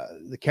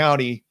the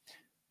county.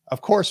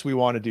 Of course, we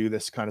want to do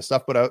this kind of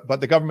stuff,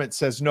 but the government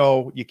says,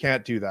 no, you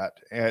can't do that.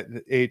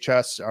 And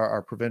AHS,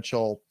 our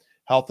provincial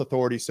health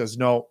authority, says,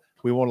 no,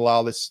 we won't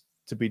allow this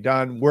to be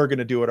done. We're going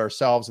to do it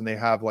ourselves. And they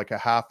have like a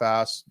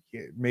half-ass,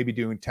 maybe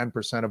doing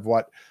 10% of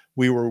what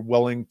we were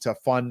willing to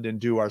fund and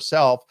do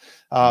ourselves.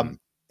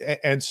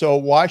 And so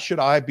why should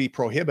I be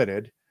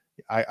prohibited?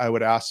 I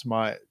would ask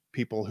my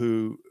people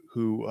who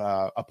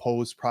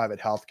oppose private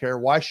healthcare,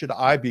 why should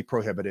I be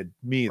prohibited,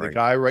 me, the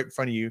guy right in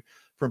front of you,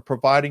 from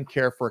providing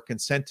care for a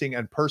consenting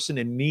and person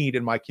in need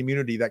in my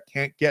community that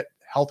can't get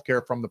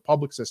healthcare from the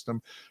public system,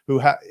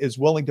 who is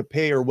willing to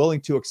pay or willing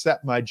to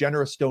accept my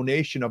generous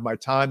donation of my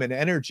time and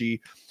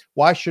energy?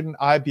 Why shouldn't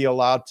I be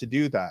allowed to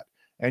do that?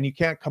 And you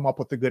can't come up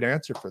with a good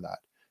answer for that.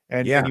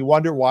 And you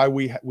wonder why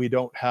we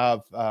don't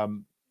have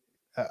an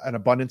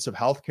abundance of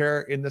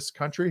healthcare in this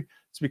country.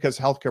 It's because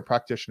healthcare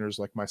practitioners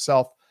like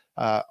myself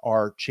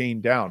are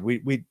chained down.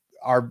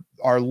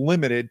 are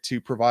limited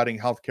to providing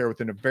healthcare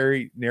within a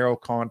very narrow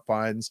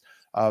confines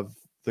of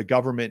the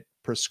government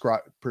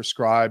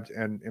prescribed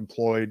and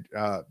employed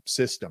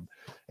system,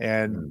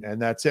 and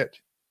that's it.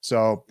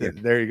 So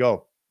there you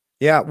go.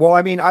 Yeah, well,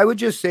 I mean, I would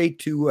just say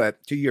to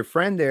your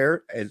friend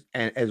there,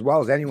 as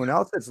well as anyone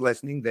else that's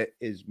listening that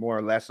is more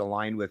or less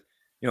aligned with,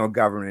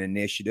 government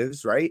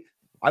initiatives, right?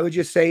 I would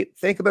just say,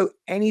 think about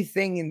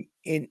anything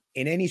in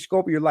any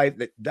scope of your life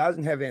that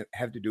doesn't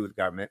have to do with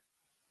government,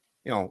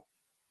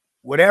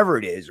 whatever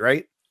it is,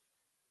 right?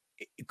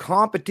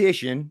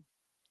 Competition,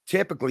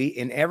 typically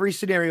in every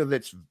scenario,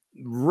 that's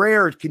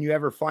rare can you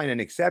ever find an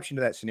exception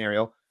to that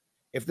scenario.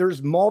 If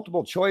there's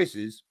multiple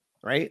choices,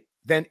 right,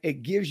 then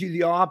it gives you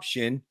the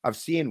option of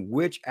seeing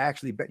which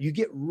actually, but you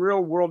get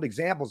real world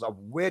examples of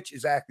which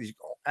is actually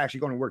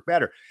going to work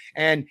better.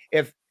 And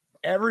if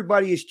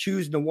everybody is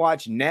choosing to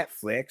watch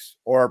Netflix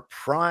or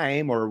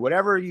Prime or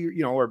whatever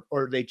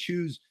or they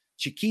choose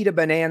Chiquita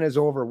bananas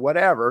over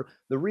whatever,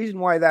 the reason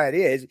why that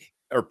is,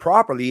 or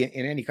properly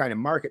in any kind of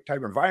market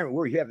type environment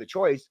where you have the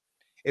choice,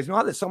 it's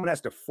not that someone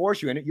has to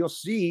force you in it. You'll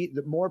see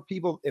that more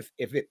people, if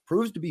it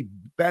proves to be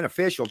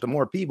beneficial to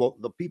more people,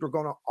 the people are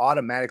going to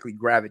automatically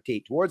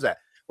gravitate towards that.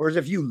 Whereas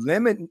if you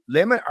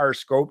limit our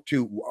scope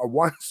to a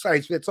one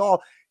size fits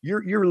all,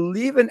 you're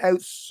leaving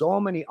out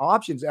so many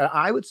options. And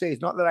I would say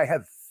it's not that I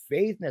have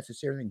faith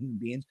necessarily in human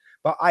beings,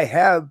 but I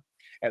have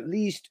at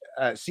least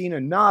seen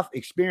enough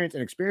experience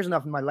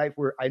enough in my life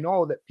where I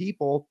know that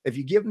people, if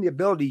you give them the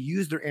ability to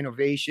use their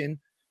innovation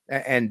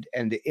and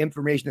the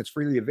information that's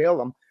freely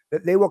available,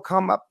 that they will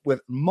come up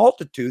with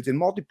multitudes and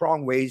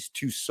multi-pronged ways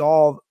to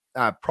solve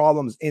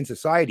problems in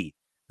society.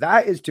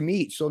 That is to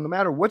me. So no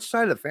matter what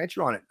side of the fence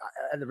you're on it,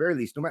 at the very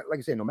least, no matter, like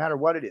I say, no matter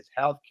what it is,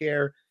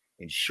 healthcare,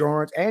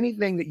 insurance,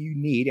 anything that you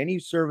need, any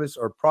service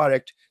or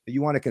product that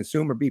you want to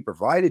consume or be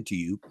provided to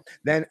you,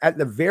 then at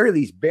the very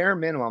least, bare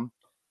minimum,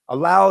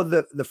 allow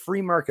the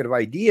free market of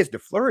ideas to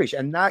flourish.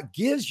 And that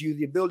gives you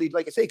the ability,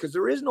 like I say, because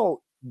there is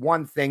no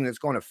one thing that's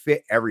going to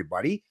fit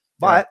everybody.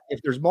 But if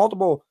there's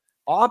multiple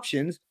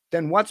options,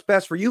 then what's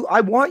best for you?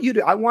 I want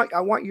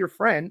your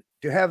friend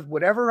to have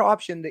whatever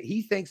option that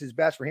he thinks is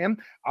best for him.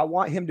 I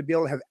want him to be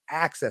able to have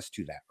access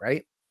to that,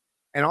 right?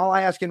 And all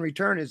I ask in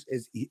return is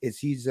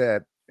he's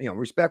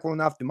respectful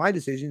enough to my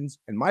decisions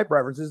and my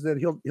preferences that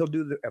he'll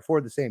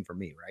afford the same for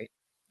me, right?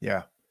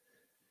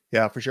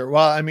 Yeah, for sure.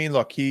 Well, I mean,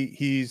 look,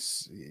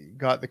 he's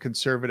got the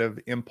conservative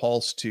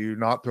impulse to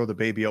not throw the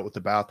baby out with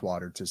the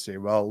bathwater, to say,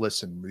 well,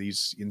 listen,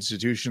 these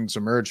institutions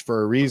emerged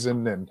for a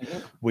reason, and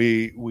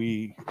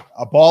we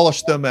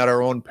abolish them at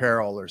our own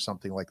peril, or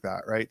something like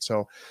that, right?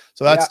 So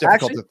that's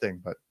difficult to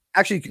think. But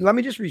actually, let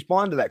me just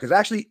respond to that, because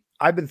actually,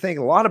 I've been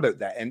thinking a lot about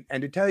that, and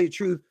to tell you the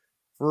truth,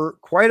 for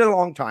quite a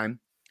long time,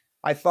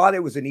 I thought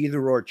it was an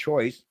either or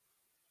choice,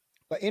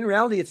 but in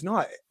reality, it's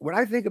not. When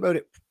I think about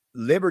it,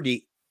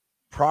 liberty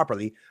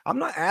properly, I'm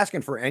not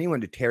asking for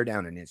anyone to tear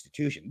down an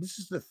institution. This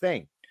is the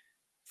thing.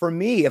 For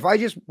me, if I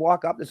just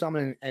walk up to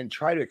someone and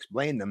try to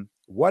explain them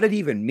what it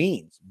even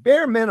means,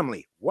 bare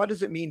minimally, what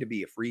does it mean to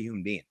be a free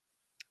human being?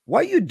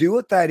 What you do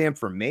with that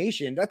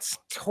information, that's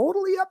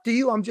totally up to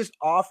you. I'm just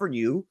offering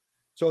you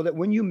so that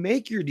when you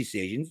make your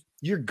decisions,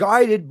 you're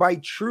guided by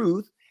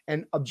truth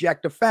and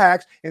objective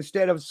facts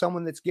instead of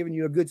someone that's giving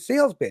you a good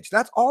sales pitch.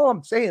 That's all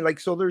I'm saying. Like,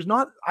 so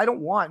I don't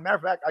want, matter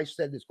of fact, I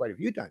said this quite a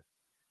few times.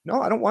 No,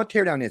 I don't want to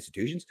tear down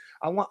institutions.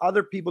 I want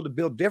other people to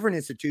build different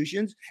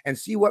institutions and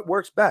see what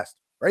works best,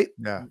 right?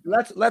 Yeah.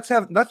 Let's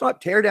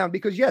not tear down,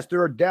 because yes,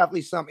 there are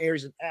definitely some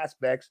areas and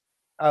aspects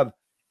of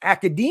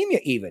academia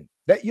even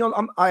that,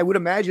 I would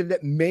imagine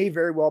that may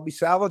very well be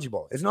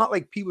salvageable. It's not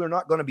like people are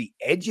not going to be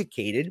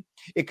educated.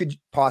 It could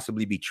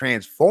possibly be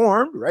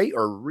transformed, right?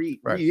 Or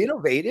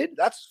re-innovated.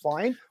 That's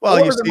fine.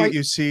 Well,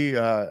 you see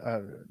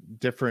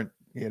different,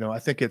 I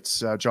think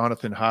it's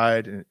Jonathan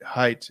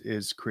Haidt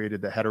is created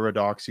the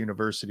Heterodox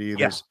University.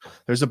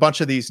 There's a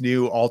bunch of these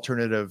new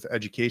alternative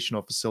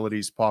educational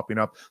facilities popping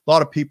up. A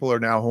lot of people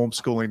are now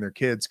homeschooling their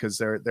kids because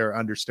they're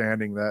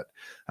understanding that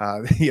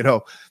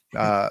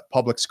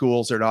public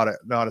schools are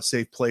not a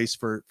safe place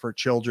for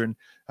children.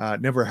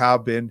 Never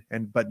have been,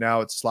 but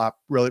now it's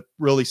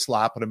really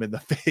slapping them in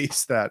the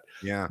face that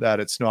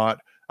it's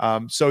not.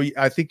 So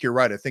I think you're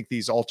right. I think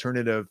these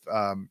alternative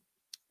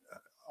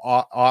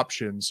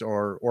options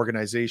or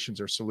organizations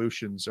or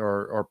solutions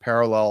or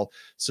parallel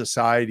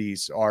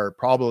societies are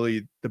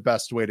probably the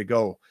best way to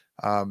go.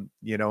 And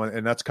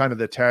that's kind of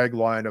the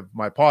tagline of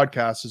my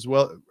podcast as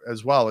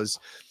well as,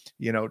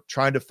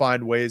 trying to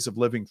find ways of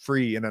living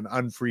free in an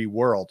unfree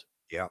world.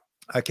 Yeah.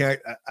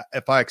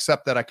 If I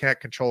accept that I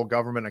can't control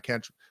government, I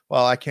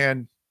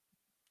can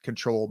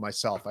control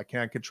myself. I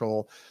can't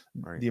control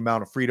the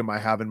amount of freedom I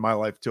have in my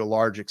life to a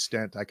large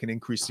extent. I can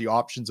increase the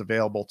options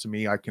available to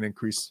me. I can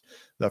increase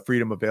the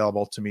freedom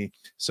available to me.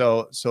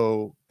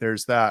 So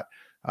there's that.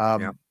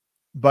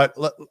 But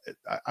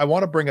I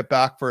want to bring it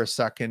back for a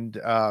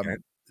second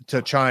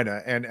to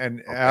China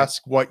and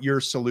ask what your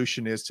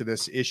solution is to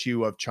this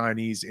issue of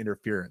Chinese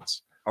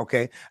interference.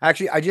 Okay.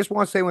 Actually, I just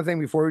want to say one thing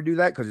before we do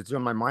that, because it's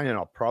on my mind and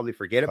I'll probably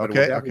forget it, but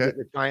we'll definitely get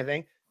the China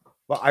thing.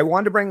 Well, I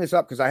wanted to bring this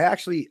up because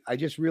I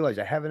just realized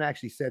I haven't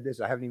actually said this.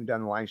 I haven't even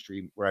done a live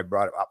stream where I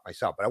brought it up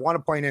myself. But I want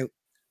to point out,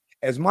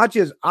 as much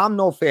as I'm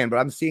no fan, but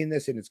I'm seeing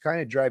this and it's kind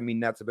of driving me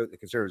nuts about the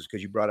conservatives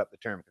because you brought up the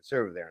term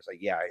conservative there. It's like,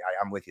 yeah,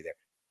 I'm with you there.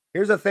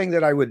 Here's a thing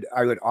that I would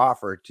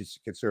offer to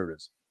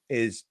conservatives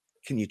is,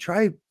 can you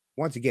try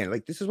once again?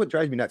 Like, this is what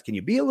drives me nuts. Can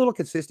you be a little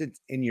consistent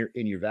in your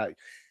values?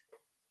 I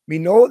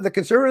mean, no, the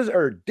conservatives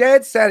are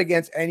dead set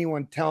against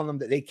anyone telling them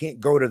that they can't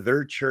go to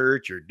their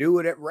church or do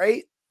it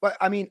right. But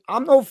I mean,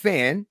 I'm no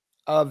fan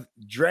of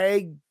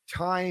drag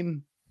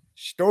time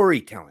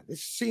storytelling.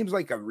 This seems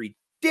like a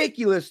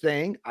ridiculous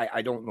thing.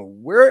 I don't know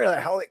where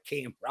the hell it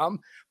came from,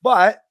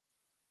 but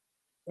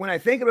when I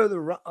think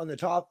about on the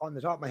top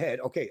of my head,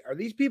 okay, are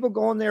these people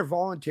going there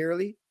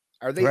voluntarily?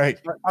 Are they Right.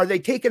 are they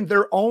taking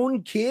their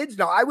own kids?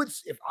 Now, I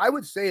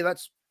would say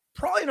that's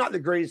probably not the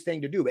greatest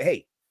thing to do, but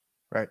hey,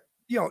 Right.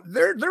 you know,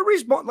 they're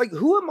responding. Like,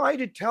 who am I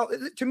to tell?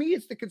 To me,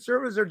 it's the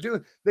conservatives are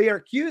doing. They are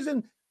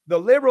accusing the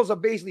liberals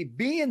of basically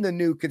being the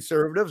new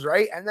conservatives,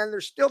 right? And then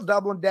they're still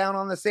doubling down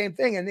on the same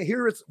thing. And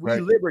here it's we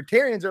Right.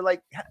 libertarians are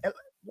like,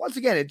 once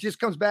again, it just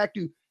comes back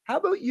to, how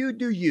about you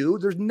do you?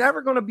 There's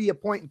never going to be a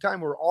point in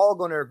time where we're all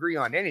going to agree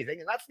on anything.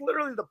 And that's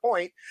literally the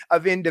point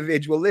of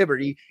individual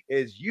liberty,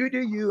 is you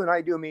do you and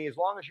I do me, as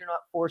long as you're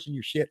not forcing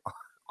your shit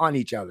on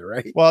each other,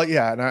 right? Well,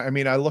 yeah, and I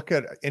mean, I look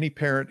at any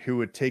parent who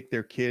would take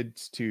their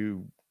kids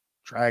to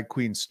drag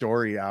queen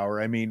story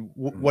hour. I mean,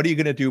 what are you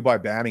going to do by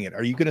banning it?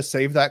 Are you going to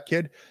save that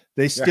kid?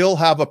 They still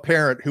have a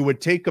parent who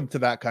would take them to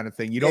that kind of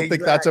thing. You don't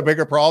think that's a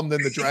bigger problem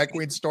than the drag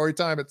queen story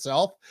time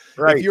itself?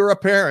 Right. If you're a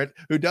parent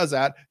who does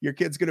that, your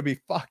kid's going to be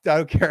fucked. I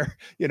don't care,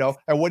 you know.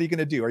 And what are you going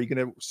to do? Are you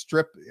going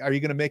to are you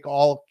going to make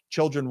all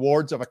children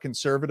wards of a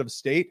conservative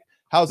state?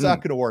 How's that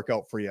going to work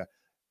out for you?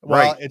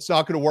 Well, it's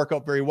not going to work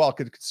out very well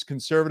because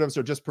conservatives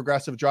are just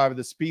progressive driving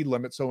the speed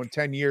limit. So in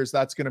 10 years,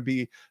 that's going to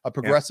be a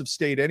progressive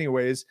state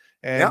anyways.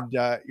 And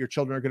your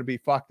children are going to be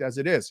fucked as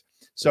it is.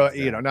 So,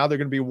 you know, now they're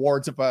going to be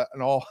wards of an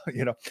all,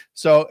 you know,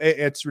 so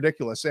it's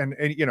ridiculous. And,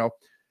 you know,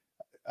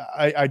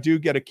 I do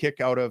get a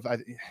kick out of,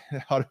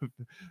 I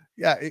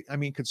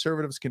mean,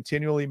 conservatives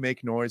continually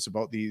make noise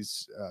about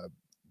these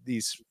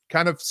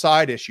kind of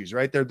side issues,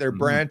 right? They're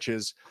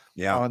branches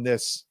on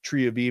this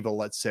tree of evil,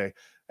 let's say.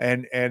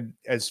 And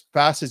as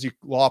fast as you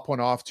lop one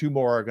off, two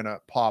more are going to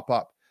pop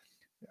up.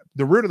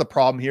 The root of the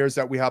problem here is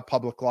that we have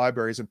public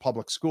libraries and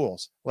public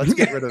schools. Let's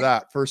get rid of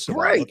that first of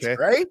all. Okay.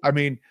 Right. I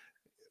mean,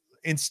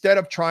 instead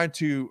of trying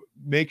to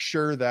make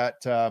sure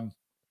that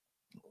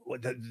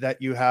that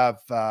you have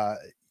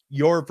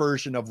your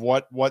version of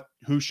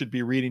who should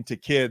be reading to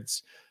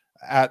kids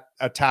at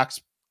a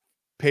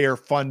taxpayer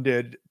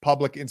funded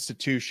public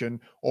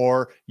institution,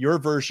 or your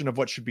version of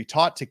what should be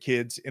taught to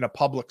kids in a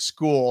public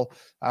school,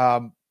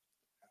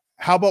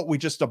 how about we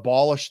just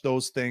abolish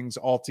those things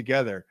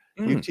altogether?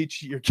 You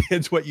teach your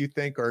kids what you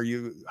think, or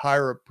you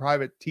hire a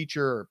private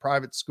teacher or a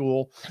private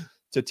school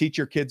to teach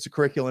your kids the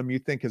curriculum you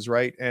think is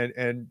right.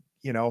 And,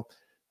 you know,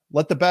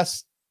 let the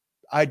best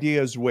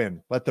ideas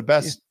win, let the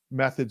best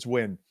methods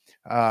win.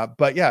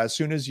 But yeah, as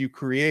soon as you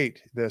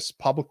create this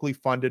publicly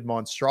funded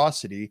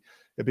monstrosity,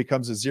 it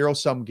becomes a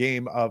zero-sum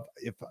game of,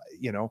 if,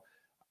 you know,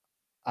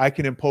 I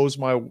can impose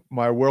my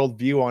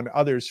worldview on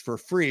others for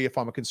free if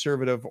I'm a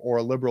conservative or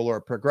a liberal or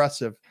a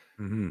progressive.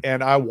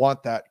 And I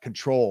want that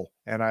control.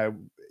 And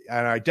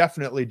I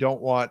definitely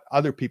don't want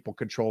other people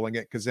controlling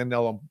it, because then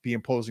they'll be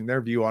imposing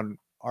their view on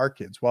our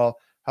kids. Well,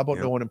 how about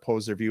no one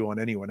impose their view on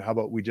anyone? How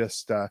about we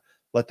just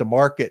let the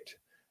market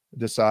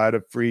decide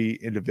of free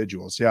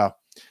individuals?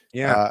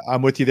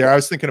 I'm with you there. I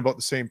was thinking about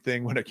the same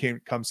thing when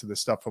it comes to this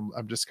stuff.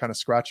 I'm just kind of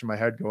scratching my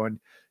head going,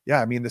 yeah,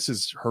 I mean, this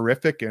is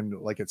horrific and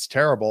like, it's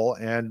terrible.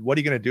 And what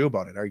are you going to do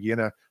about it? Are you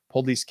going to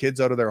pull these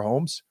kids out of their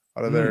homes,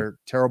 out of their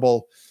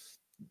terrible,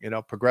 you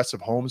know,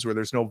 progressive homes where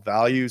there's no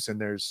values and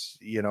there's,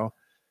 you know,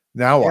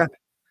 now what?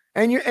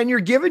 And you're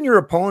giving your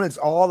opponents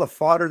all the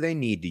fodder they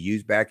need to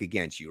use back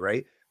against you,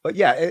 right? But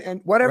yeah, and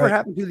whatever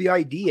happened to the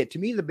idea? To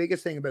me, the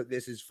biggest thing about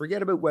this is,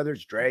 forget about whether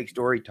it's drag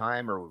story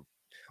time or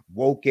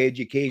woke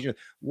education.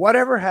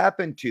 Whatever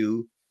happened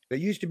to that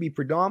used to be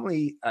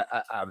predominantly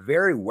a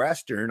very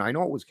Western, I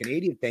know it was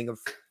Canadian thing, of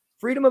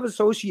freedom of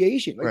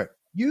association. Like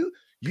you,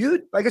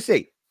 like I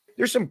say,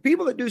 there's some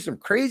people that do some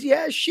crazy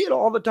ass shit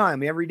all the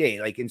time, every day,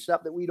 like in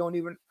stuff that we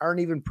aren't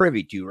even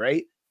privy to,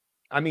 right?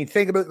 I mean,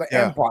 think about the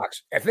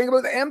Mpox. Think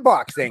about the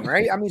Mpox thing,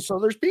 right? I mean, so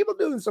there's people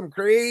doing some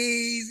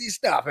crazy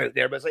stuff out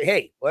there, but it's like,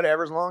 hey,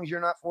 whatever, as long as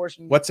you're not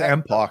forcing. What's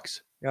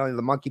Mpox? You know,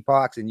 the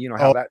monkeypox, and you know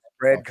how that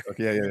spread.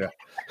 Yeah.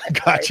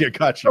 Gotcha.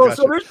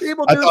 So there's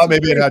people. I thought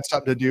maybe it had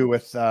something to do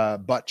with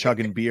butt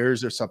chugging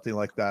beers or something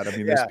like that. I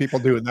mean, there's people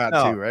doing that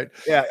too, right?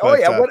 Yeah.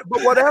 But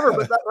whatever.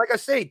 But like I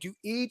say, to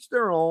each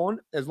their own.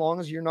 As long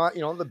as you're not,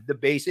 you know, the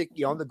basic,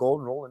 you know, the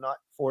golden rule, and not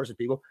forcing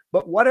people.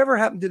 But whatever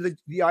happened to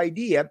the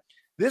idea?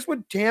 This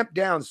would tamp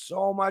down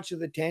so much of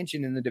the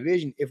tension in the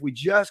division if we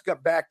just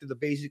got back to the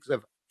basics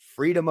of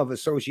freedom of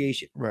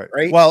association.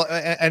 Right. Well,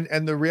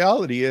 and the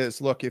reality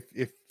is, look,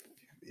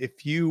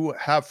 if you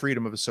have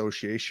freedom of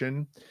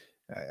association,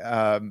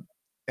 and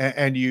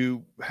and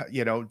you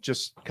know,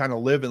 just kind of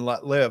live and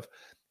let live,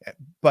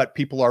 but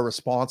people are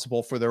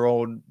responsible for their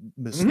own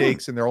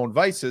mistakes and their own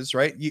vices,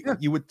 right?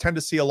 You would tend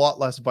to see a lot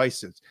less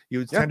vices. You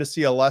would tend to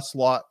see a lot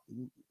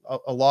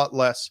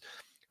less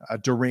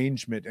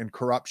derangement and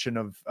corruption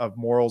of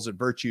morals and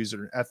virtues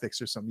or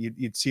ethics or something.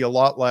 You'd see a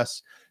lot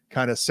less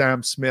kind of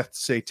Sam Smith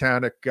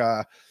satanic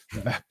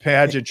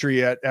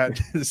pageantry at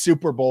the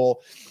Super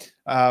Bowl,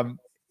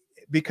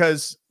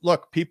 because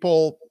look,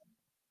 people,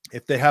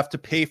 if they have to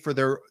pay for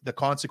the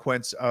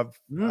consequence of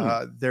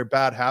their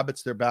bad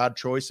habits, their bad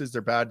choices,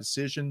 their bad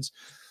decisions,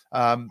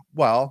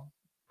 well,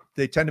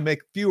 they tend to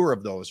make fewer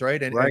of those,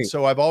 right? And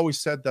so I've always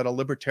said that a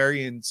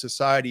libertarian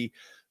society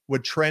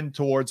would trend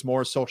towards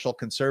more social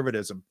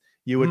conservatism.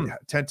 You would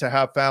tend to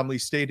have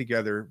families stay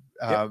together,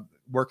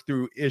 work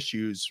through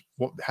issues,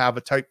 have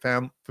a tight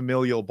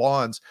familial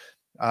bonds.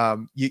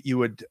 You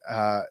would,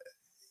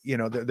 you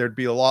know, there'd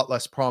be a lot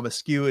less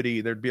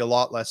promiscuity. There'd be a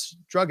lot less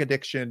drug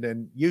addiction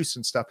and use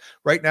and stuff.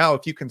 Right now,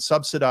 if you can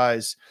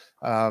subsidize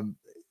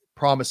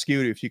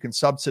promiscuity, if you can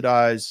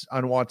subsidize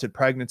unwanted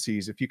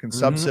pregnancies, if you can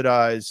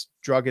subsidize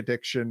drug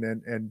addiction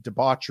and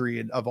debauchery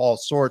and of all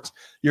sorts,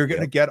 you're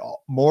going to get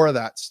more of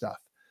that stuff.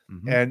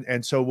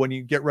 And so when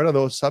you get rid of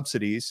those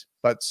subsidies,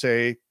 but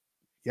say,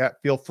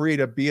 feel free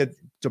to be a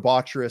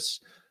debaucherous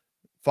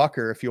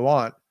fucker if you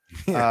want,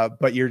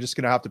 but you're just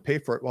going to have to pay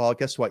for it. Well,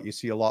 guess what? You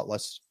see a lot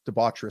less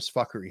debaucherous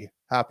fuckery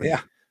happening.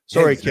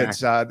 Sorry,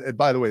 kids. And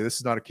by the way, this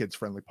is not a kids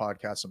friendly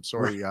podcast. I'm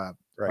sorry.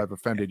 I've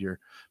offended your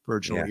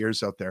virginal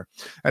ears out there.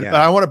 And but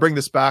I want to bring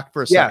this back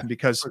for a second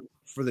because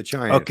for the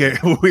China. Okay.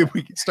 we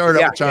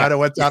started up with China,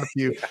 went down a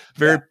few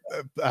very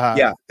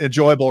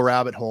enjoyable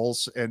rabbit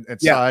holes and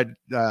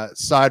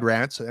side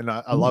rants. And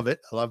I love it.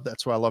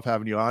 That's why I love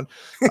having you on.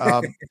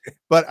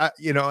 But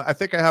I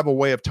think I have a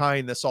way of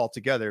tying this all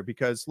together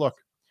because look,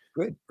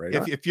 good. Right.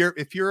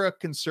 If you're a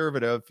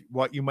conservative,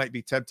 what you might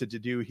be tempted to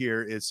do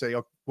here is say,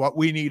 oh, what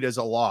we need is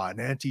a law, an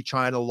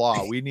anti-China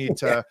law. We need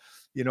to,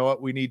 you know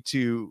what, we need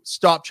to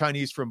stop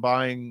Chinese from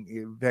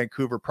buying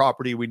Vancouver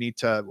property. We need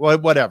to,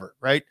 whatever.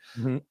 Right.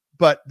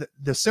 But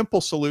the simple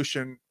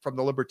solution from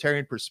the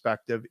libertarian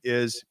perspective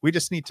is we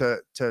just need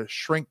to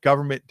shrink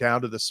government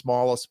down to the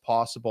smallest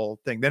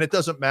possible thing. Then it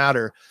doesn't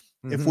matter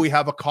if we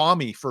have a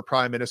commie for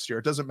prime minister.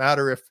 It doesn't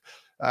matter if,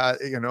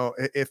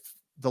 if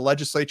the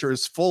legislature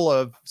is full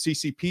of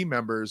CCP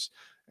members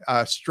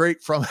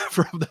straight from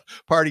the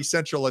party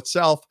central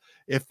itself.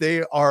 If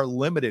they are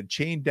limited,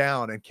 chained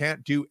down, and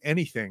can't do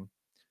anything,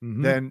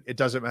 then it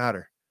doesn't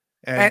matter.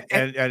 And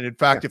in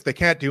fact, if they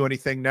can't do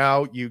anything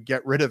now, you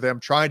get rid of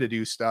them trying to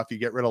do stuff. You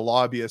get rid of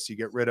lobbyists, you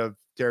get rid of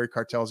dairy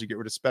cartels, you get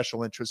rid of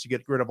special interests, you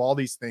get rid of all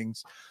these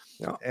things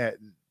that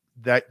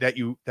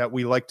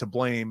we like to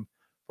blame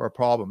for a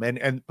problem.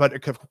 But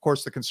of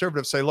course the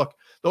conservatives say, look,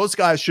 those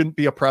guys shouldn't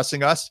be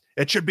oppressing us.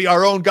 It should be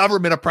our own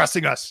government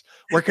oppressing us.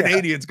 We're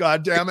Canadians,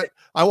 God damn it.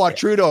 I want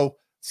Trudeau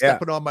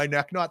stepping on my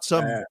neck, not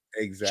some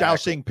Xiao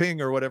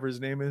Xingping or whatever his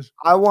name is.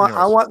 I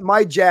want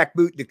my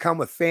jackboot to come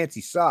with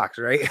fancy socks,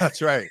 right?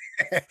 That's right.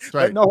 That's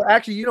right. No,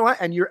 actually, you know what?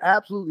 And you're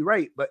absolutely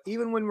right. But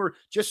even when we're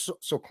just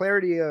so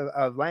clarity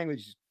of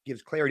language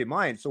gives clarity of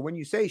mind. So when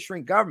you say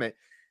shrink government,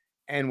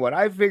 and what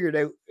I figured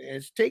out,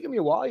 it's taken me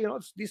a while,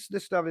 this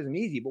stuff isn't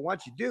easy, but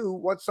once you do,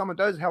 once someone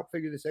does help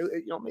figure this out,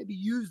 maybe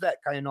use that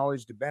kind of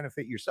knowledge to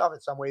benefit yourself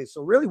in some ways.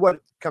 So really what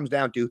it comes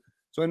down to,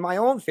 so in my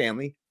own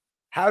family,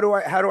 how do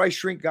I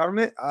shrink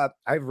government?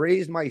 I've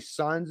raised my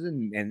sons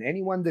and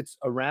anyone that's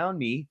around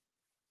me,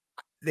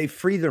 they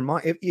free their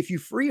mind. If you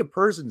free a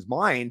person's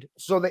mind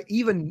so they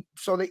even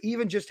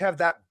just have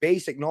that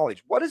basic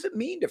knowledge, what does it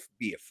mean to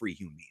be a free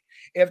human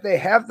being? If they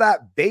have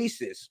that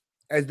basis,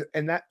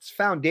 and that's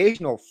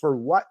foundational for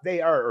what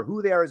they are or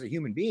who they are as a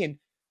human being,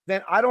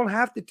 then I don't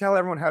have to tell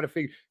everyone how to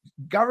figure.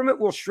 Government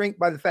will shrink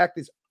by the fact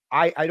is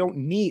I don't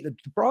need.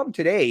 The problem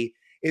today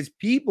is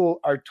people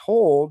are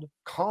told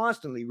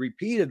constantly,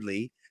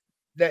 repeatedly,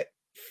 that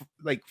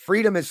like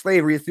freedom is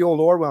slavery. It's the old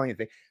Orwellian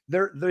thing.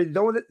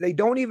 They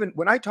don't even,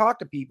 when I talk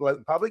to people out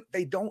in public,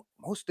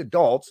 most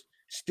adults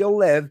still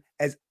live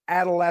as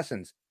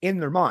adolescents in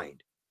their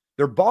mind.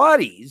 Their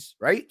bodies,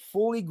 right,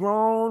 fully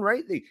grown,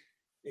 right? They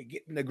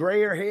get in the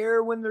grayer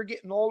hair when they're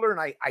getting older.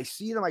 And I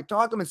see them, I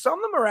talk to them, and some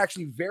of them are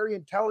actually very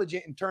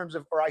intelligent in terms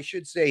of, or I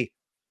should say,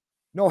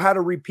 know how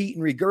to repeat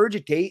and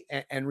regurgitate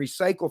and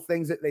recycle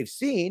things that they've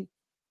seen.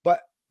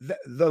 But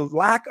the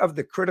lack of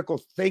the critical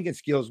thinking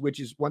skills, which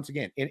is, once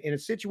again, in a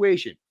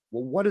situation,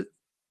 well,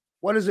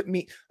 what does it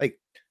mean? Like,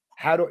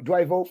 how do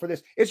I vote for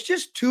this? It's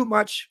just too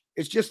much.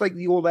 It's just like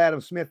the old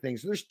Adam Smith thing.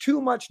 So there's too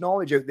much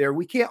knowledge out there.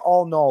 We can't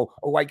all know,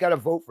 oh, I got to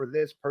vote for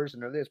this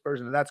person or this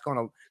person, and that's going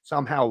to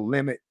somehow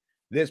limit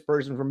this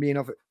person from being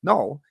able.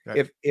 No,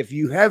 okay. If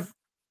you have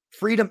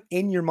freedom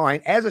in your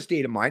mind as a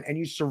state of mind, and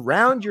you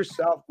surround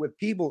yourself with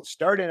people,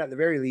 starting at the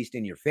very least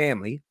in your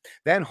family,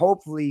 then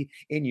hopefully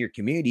in your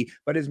community,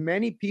 but as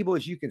many people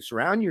as you can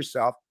surround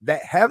yourself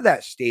that have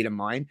that state of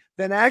mind,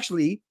 then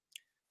actually,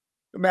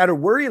 no matter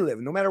where you live,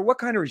 no matter what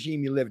kind of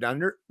regime you live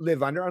under,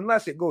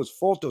 unless it goes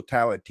full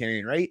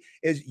totalitarian, right,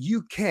 is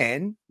you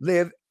can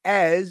live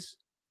as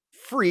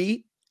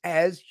free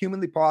as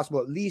humanly possible,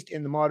 at least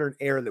in the modern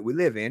era that we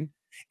live in.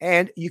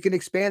 And you can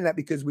expand that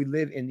because we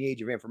live in the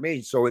age of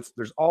information. So it's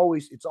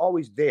always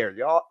there.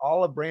 The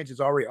olive branch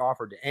is already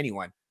offered to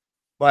anyone.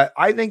 But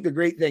I think the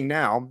great thing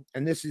now,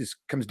 and this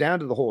comes down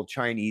to the whole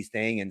Chinese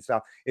thing and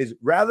stuff, is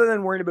rather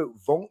than worrying about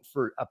voting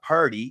for a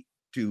party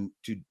to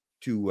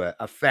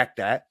affect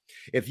that,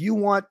 if you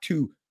want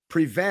to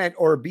prevent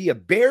or be a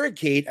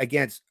barricade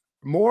against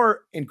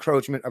more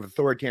encroachment of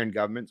authoritarian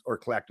governments or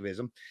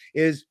collectivism,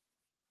 is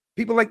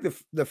people like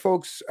the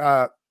folks,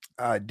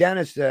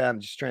 Dennis, I'm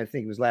just trying to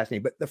think of his last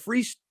name, but the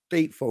Free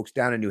State folks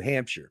down in New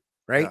Hampshire,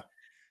 right?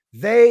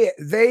 Yeah.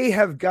 They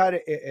have got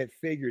it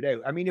figured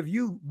out. I mean, if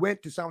you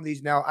went to some of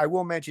these now, I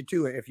will mention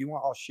too, if you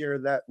want, I'll share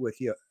that with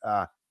you.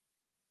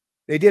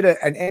 They did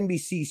an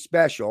NBC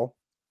special.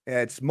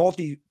 It's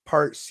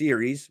multi-part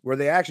series where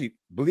they actually,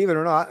 believe it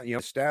or not,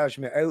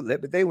 establishment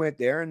outlet, but they went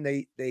there and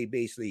they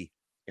basically,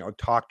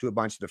 talked to a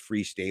bunch of the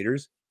Free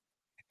Staters.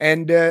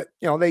 And,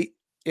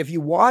 if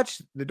you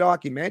watch the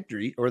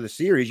documentary or the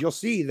series, you'll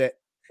see that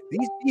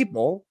these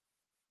people,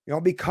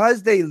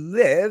 because they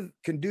live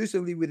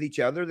conducively with each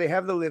other, they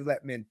have the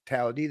live-let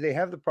mentality, they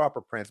have the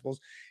proper principles,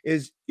 they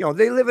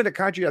live in a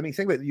country. I mean,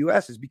 think about it, the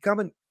U.S. is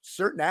becoming,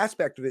 certain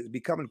aspect of it is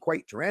becoming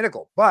quite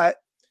tyrannical, but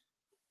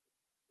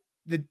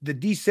the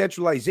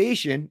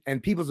decentralization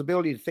and people's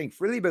ability to think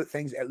freely about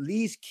things at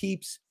least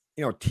keeps,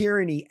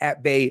 tyranny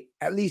at bay,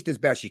 at least as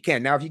best you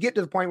can. Now, if you get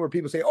to the point where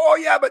people say, oh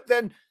yeah, but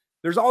then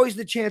there's always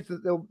the chance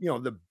that they'll,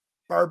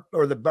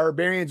 the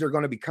barbarians are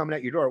going to be coming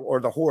at your door, or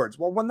the hordes.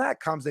 Well, when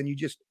that comes, then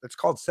it's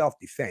called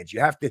self-defense.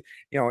 You have to,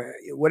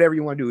 whatever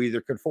you want to do,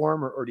 either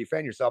conform or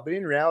defend yourself. But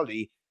in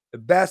reality, the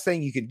best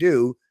thing you can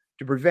do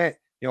to prevent,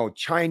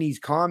 Chinese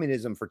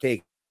communism for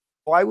taking,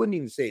 well, I wouldn't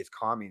even say it's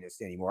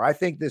communist anymore. I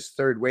think this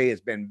third way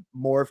has been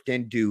morphed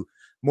into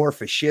more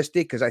fascistic,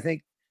 because I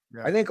think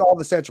all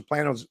the central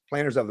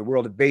planners of the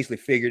world have basically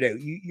figured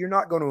out you're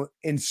not going to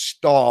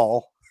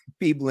install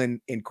people in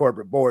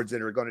corporate boards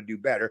that are going to do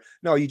better.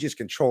 No, you just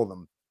control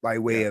them by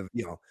way of,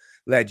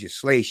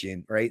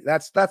 legislation, right?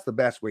 That's the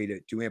best way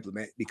to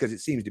implement, because it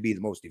seems to be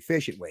the most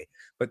efficient way.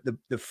 But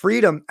the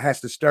freedom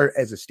has to start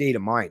as a state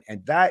of mind.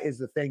 And that is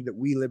the thing that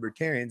we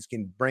libertarians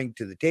can bring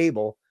to the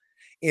table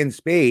in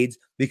spades,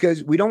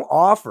 because we don't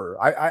offer,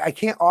 I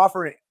can't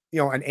offer,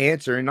 an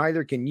answer, and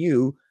neither can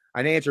you,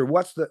 an answer.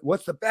 What's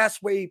the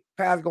best way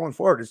path going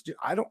forward? It's just,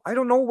 I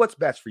don't know what's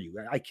best for you.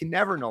 I can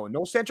never know.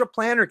 No central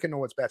planner can know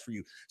what's best for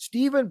you.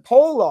 Stephen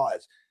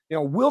Pola's,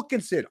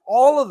 Wilkinson,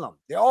 all of them,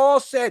 they all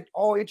said,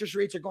 oh, interest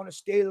rates are going to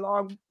stay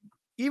long,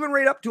 even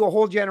right up to a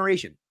whole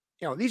generation.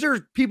 These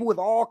are people with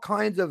all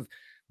kinds of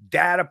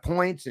data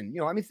points. And,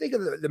 I mean, think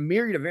of the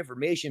myriad of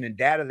information and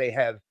data they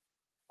have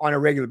on a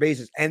regular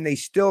basis, and they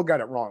still got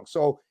it wrong.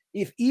 So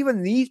if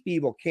even these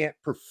people can't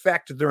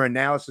perfect their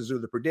analysis or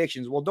the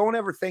predictions, well, don't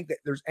ever think that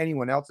there's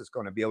anyone else that's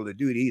going to be able to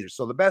do it either.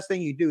 So the best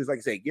thing you do is, like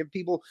I say, give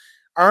people,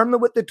 arm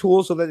them with the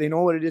tools so that they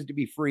know what it is to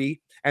be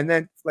free. And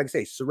then, like I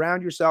say,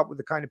 surround yourself with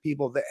the kind of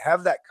people that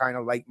have that kind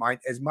of like mind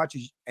as much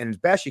as and as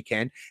best you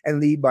can, and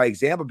lead by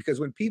example. Because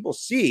when people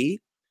see,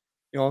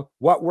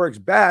 what works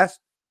best,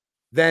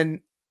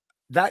 then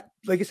that,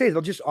 like I say,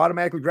 they'll just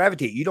automatically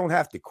gravitate. You don't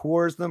have to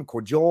coerce them,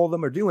 cajole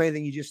them, or do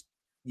anything.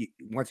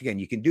 Once again,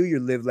 you can do your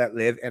live, let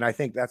live. And I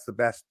think that's the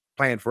best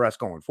plan for us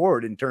going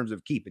forward in terms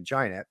of keeping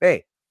China at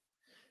bay.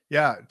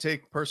 Yeah,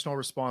 take personal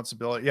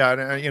responsibility. Yeah,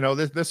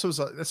 and this was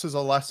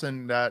a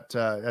lesson that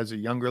as a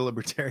younger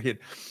libertarian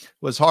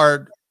was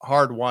hard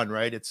won,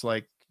 right? It's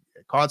like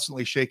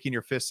constantly shaking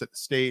your fists at the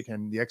state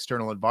and the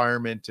external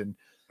environment and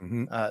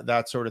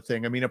that sort of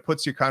thing. I mean, it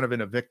puts you kind of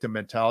in a victim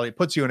mentality. It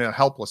puts you in a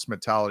helpless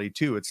mentality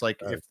too. It's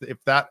like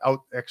if that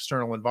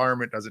external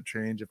environment doesn't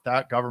change, if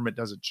that government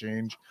doesn't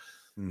change,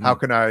 how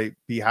can I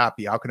be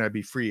happy? How can I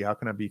be free? How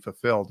can I be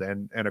fulfilled?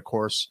 And of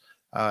course,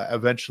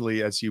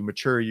 eventually, as you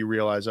mature, you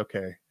realize,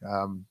 okay,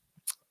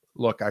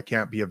 look, I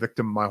can't be a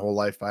victim my whole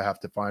life. I have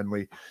to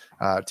finally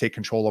take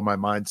control of my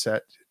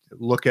mindset,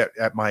 look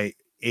at my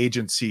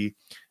agency,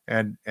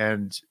 and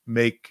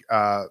make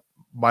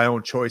my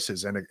own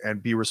choices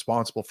and be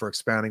responsible for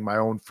expanding my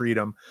own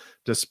freedom,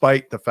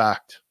 despite the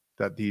fact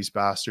that these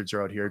bastards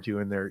are out here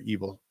doing their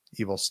evil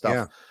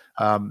stuff.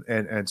 Yeah.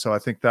 And so I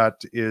think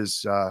that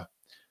is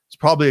it's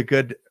probably a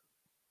good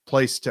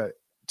place to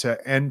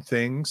end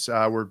things.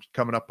 We're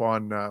coming up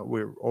on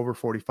we're over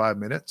 45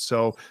 minutes.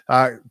 So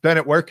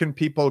Bennett, where can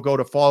people go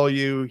to follow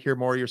you, hear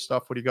more of your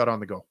stuff? What do you got on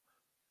the go?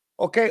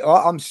 Okay, well,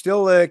 I'm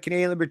still a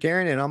Canadian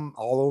Libertarian, and I'm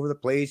all over the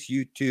place: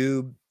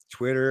 YouTube,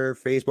 Twitter,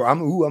 Facebook.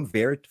 I'm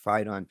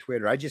verified on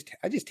Twitter. I just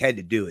had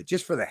to do it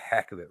just for the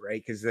heck of it,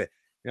 right? Because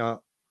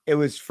it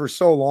was for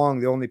so long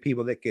the only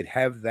people that could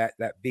have that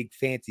big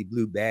fancy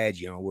blue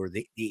badge, were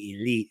the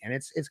elite, and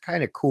it's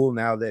kind of cool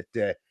now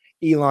that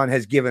Elon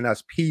has given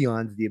us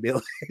peons the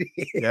ability,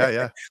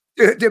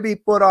 to be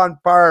put on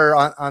par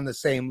on the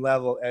same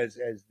level as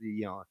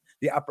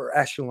the upper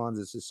echelons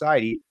of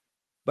society.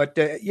 But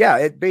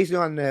it based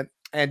on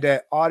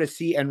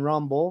Odyssey and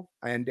Rumble,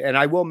 and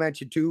I will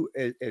mention too,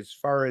 as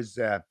far as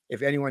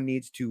if anyone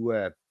needs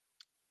to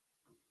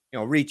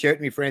reach out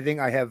to me for anything.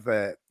 I have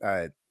a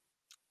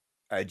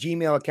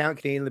Gmail account,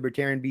 Canadian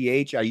Libertarian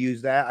BH. I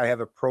use that. I have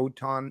a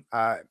Proton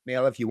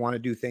mail if you want to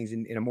do things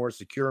in a more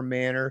secure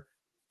manner.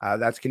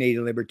 That's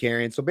Canadian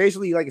Libertarian. So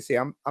basically, like I say,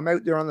 I'm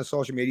out there on the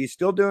social media,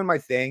 still doing my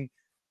thing,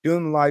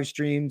 doing live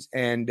streams,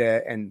 and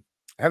I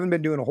haven't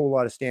been doing a whole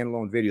lot of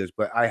standalone videos,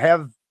 but I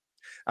have.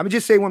 I'm gonna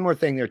just say one more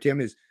thing there, Tim.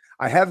 Is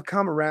I have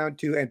come around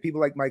to, and people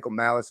like Michael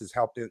Malice has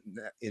helped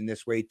in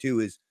this way too.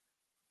 Is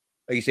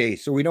like you say,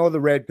 so we know the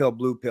red pill,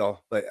 blue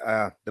pill, but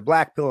the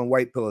black pill and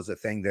white pill is a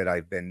thing that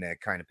I've been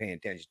kind of paying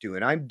attention to,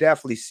 and I'm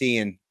definitely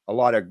seeing a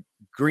lot of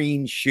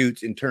green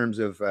shoots in terms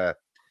of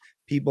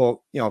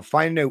people,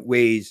 finding out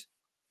ways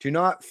to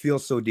not feel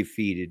so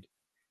defeated,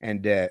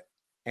 and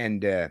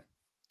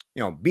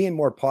being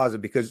more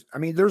positive, because I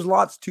mean, there's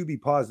lots to be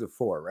positive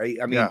for, right?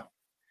 I mean,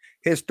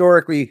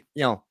 historically,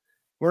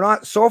 we're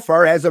not so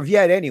far as of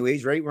yet,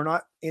 anyways, right? We're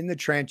not in the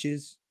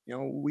trenches.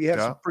 We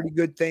have some pretty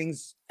good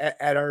things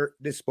at our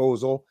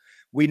disposal.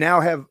 We now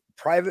have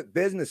private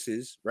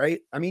businesses, right?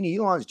 I mean,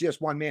 Elon's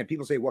just one man.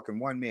 People say, what can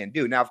one man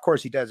do? Now, of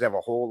course, he does have a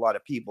whole lot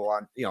of people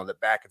on, that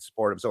back and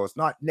support him. So it's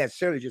not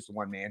necessarily just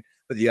one man,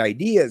 but the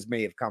ideas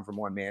may have come from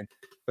one man.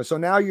 But so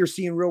now you're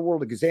seeing real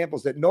world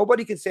examples that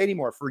nobody can say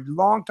anymore. For a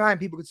long time,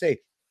 people could say,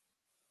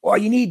 well,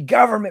 you need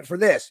government for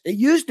this. It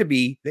used to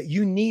be that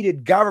you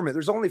needed government.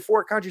 There's only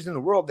 4 countries in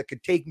the world that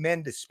could take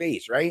men to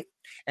space, right?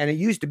 And it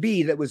used to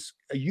be that was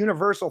a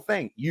universal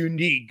thing. You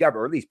need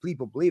government, or at least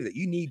people believe that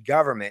you need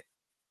government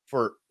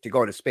to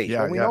go to space.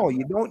 Well, we know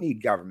you don't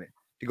need government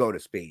to go to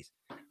space,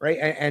 right?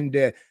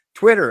 And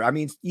Twitter, I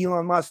mean,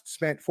 Elon Musk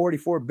spent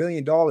 $44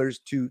 billion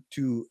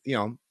to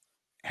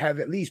have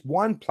at least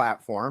one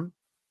platform,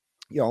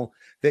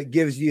 that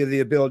gives you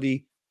the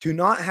ability to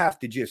not have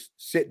to just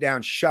sit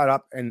down, shut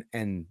up,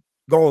 and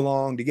go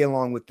along to get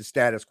along with the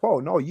status quo.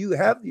 No, you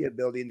have the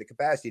ability and the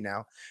capacity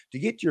now to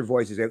get your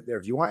voices out there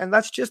if you want. And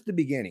that's just the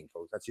beginning,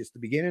 folks. That's just the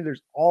beginning.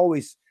 There's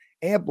always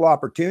ample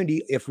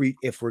opportunity if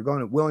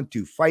we're willing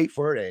to fight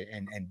for it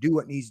and do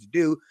what needs to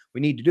do.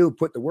 We need to do,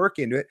 put the work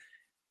into it.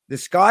 The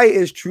sky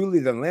is truly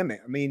the limit.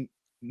 I mean,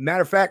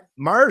 matter of fact,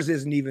 Mars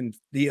isn't even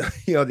the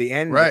the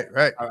end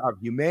of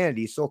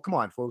humanity. So come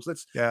on, folks,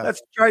 let's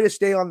try to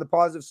stay on the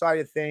positive side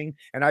of thing.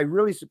 And I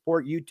really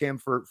support you, Tim,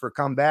 for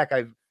come back.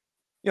 I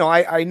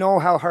know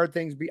how hard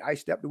things be. I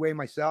stepped away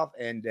myself,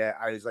 and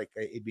I was like,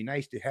 it'd be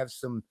nice to have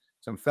some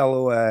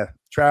fellow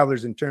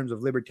travelers in terms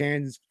of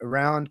libertarians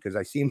around, because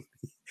I seem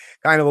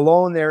kind of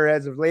alone there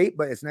as of late.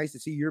 But it's nice to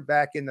see you're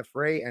back in the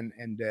fray. And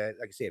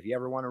like I say, if you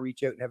ever want to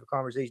reach out and have a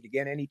conversation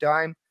again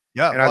anytime.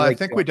 Yeah, well, I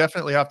think we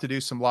definitely have to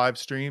do some live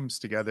streams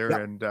together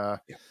and,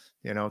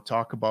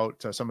 talk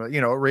about some of, it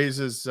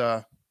raises,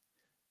 you're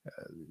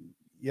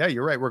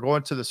right. We're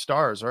going to the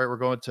stars, right? We're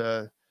going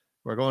to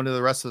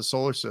the rest of the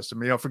solar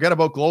system. Forget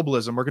about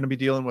globalism. We're going to be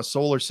dealing with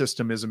solar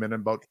systemism in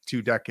about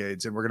 2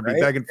 decades, and we're going to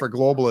be begging for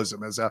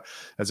globalism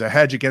as a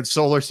hedge against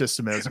solar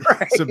systemism.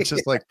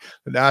 Just like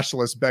the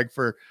nationalists beg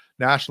for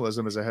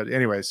nationalism as a hedge.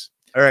 Anyways.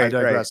 All right, I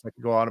digress. I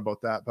could go on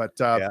about that, but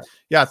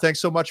thanks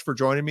so much for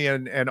joining me,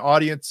 and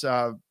audience.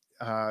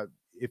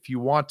 If you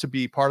want to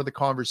be part of the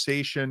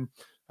conversation,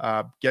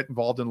 get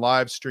involved in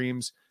live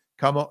streams,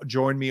 come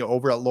join me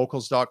over at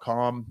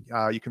locals.com.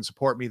 You can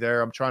support me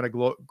there. I'm trying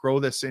to grow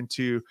this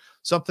into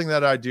something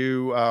that I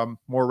do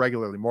more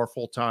regularly, more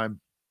full-time.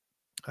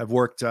 I've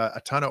worked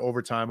a ton of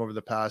overtime over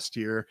the past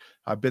year.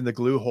 I've been the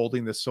glue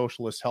holding the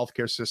socialist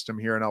healthcare system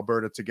here in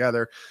Alberta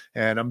together.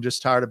 And I'm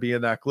just tired of being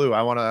that glue.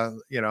 I want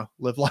to,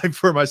 live life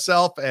for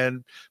myself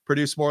and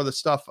produce more of the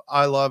stuff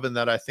I love and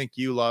that I think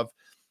you love.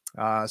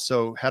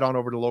 So head on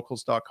over to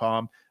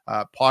locals.com.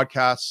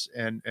 Podcasts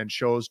and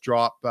shows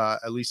drop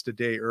at least a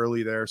day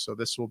early there. So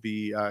this will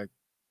be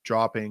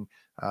dropping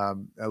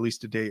at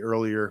least a day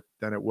earlier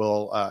than it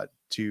will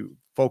to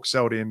folks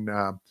out in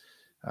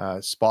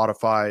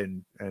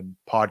Spotify and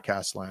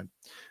podcast land.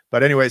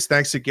 But anyways,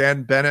 thanks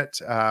again, Bennett.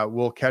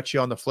 We'll catch you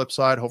on the flip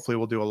side. Hopefully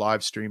we'll do a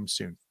live stream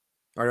soon.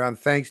 All right.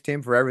 Thanks,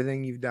 Tim, for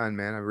everything you've done,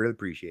 man. I really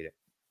appreciate it.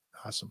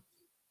 Awesome.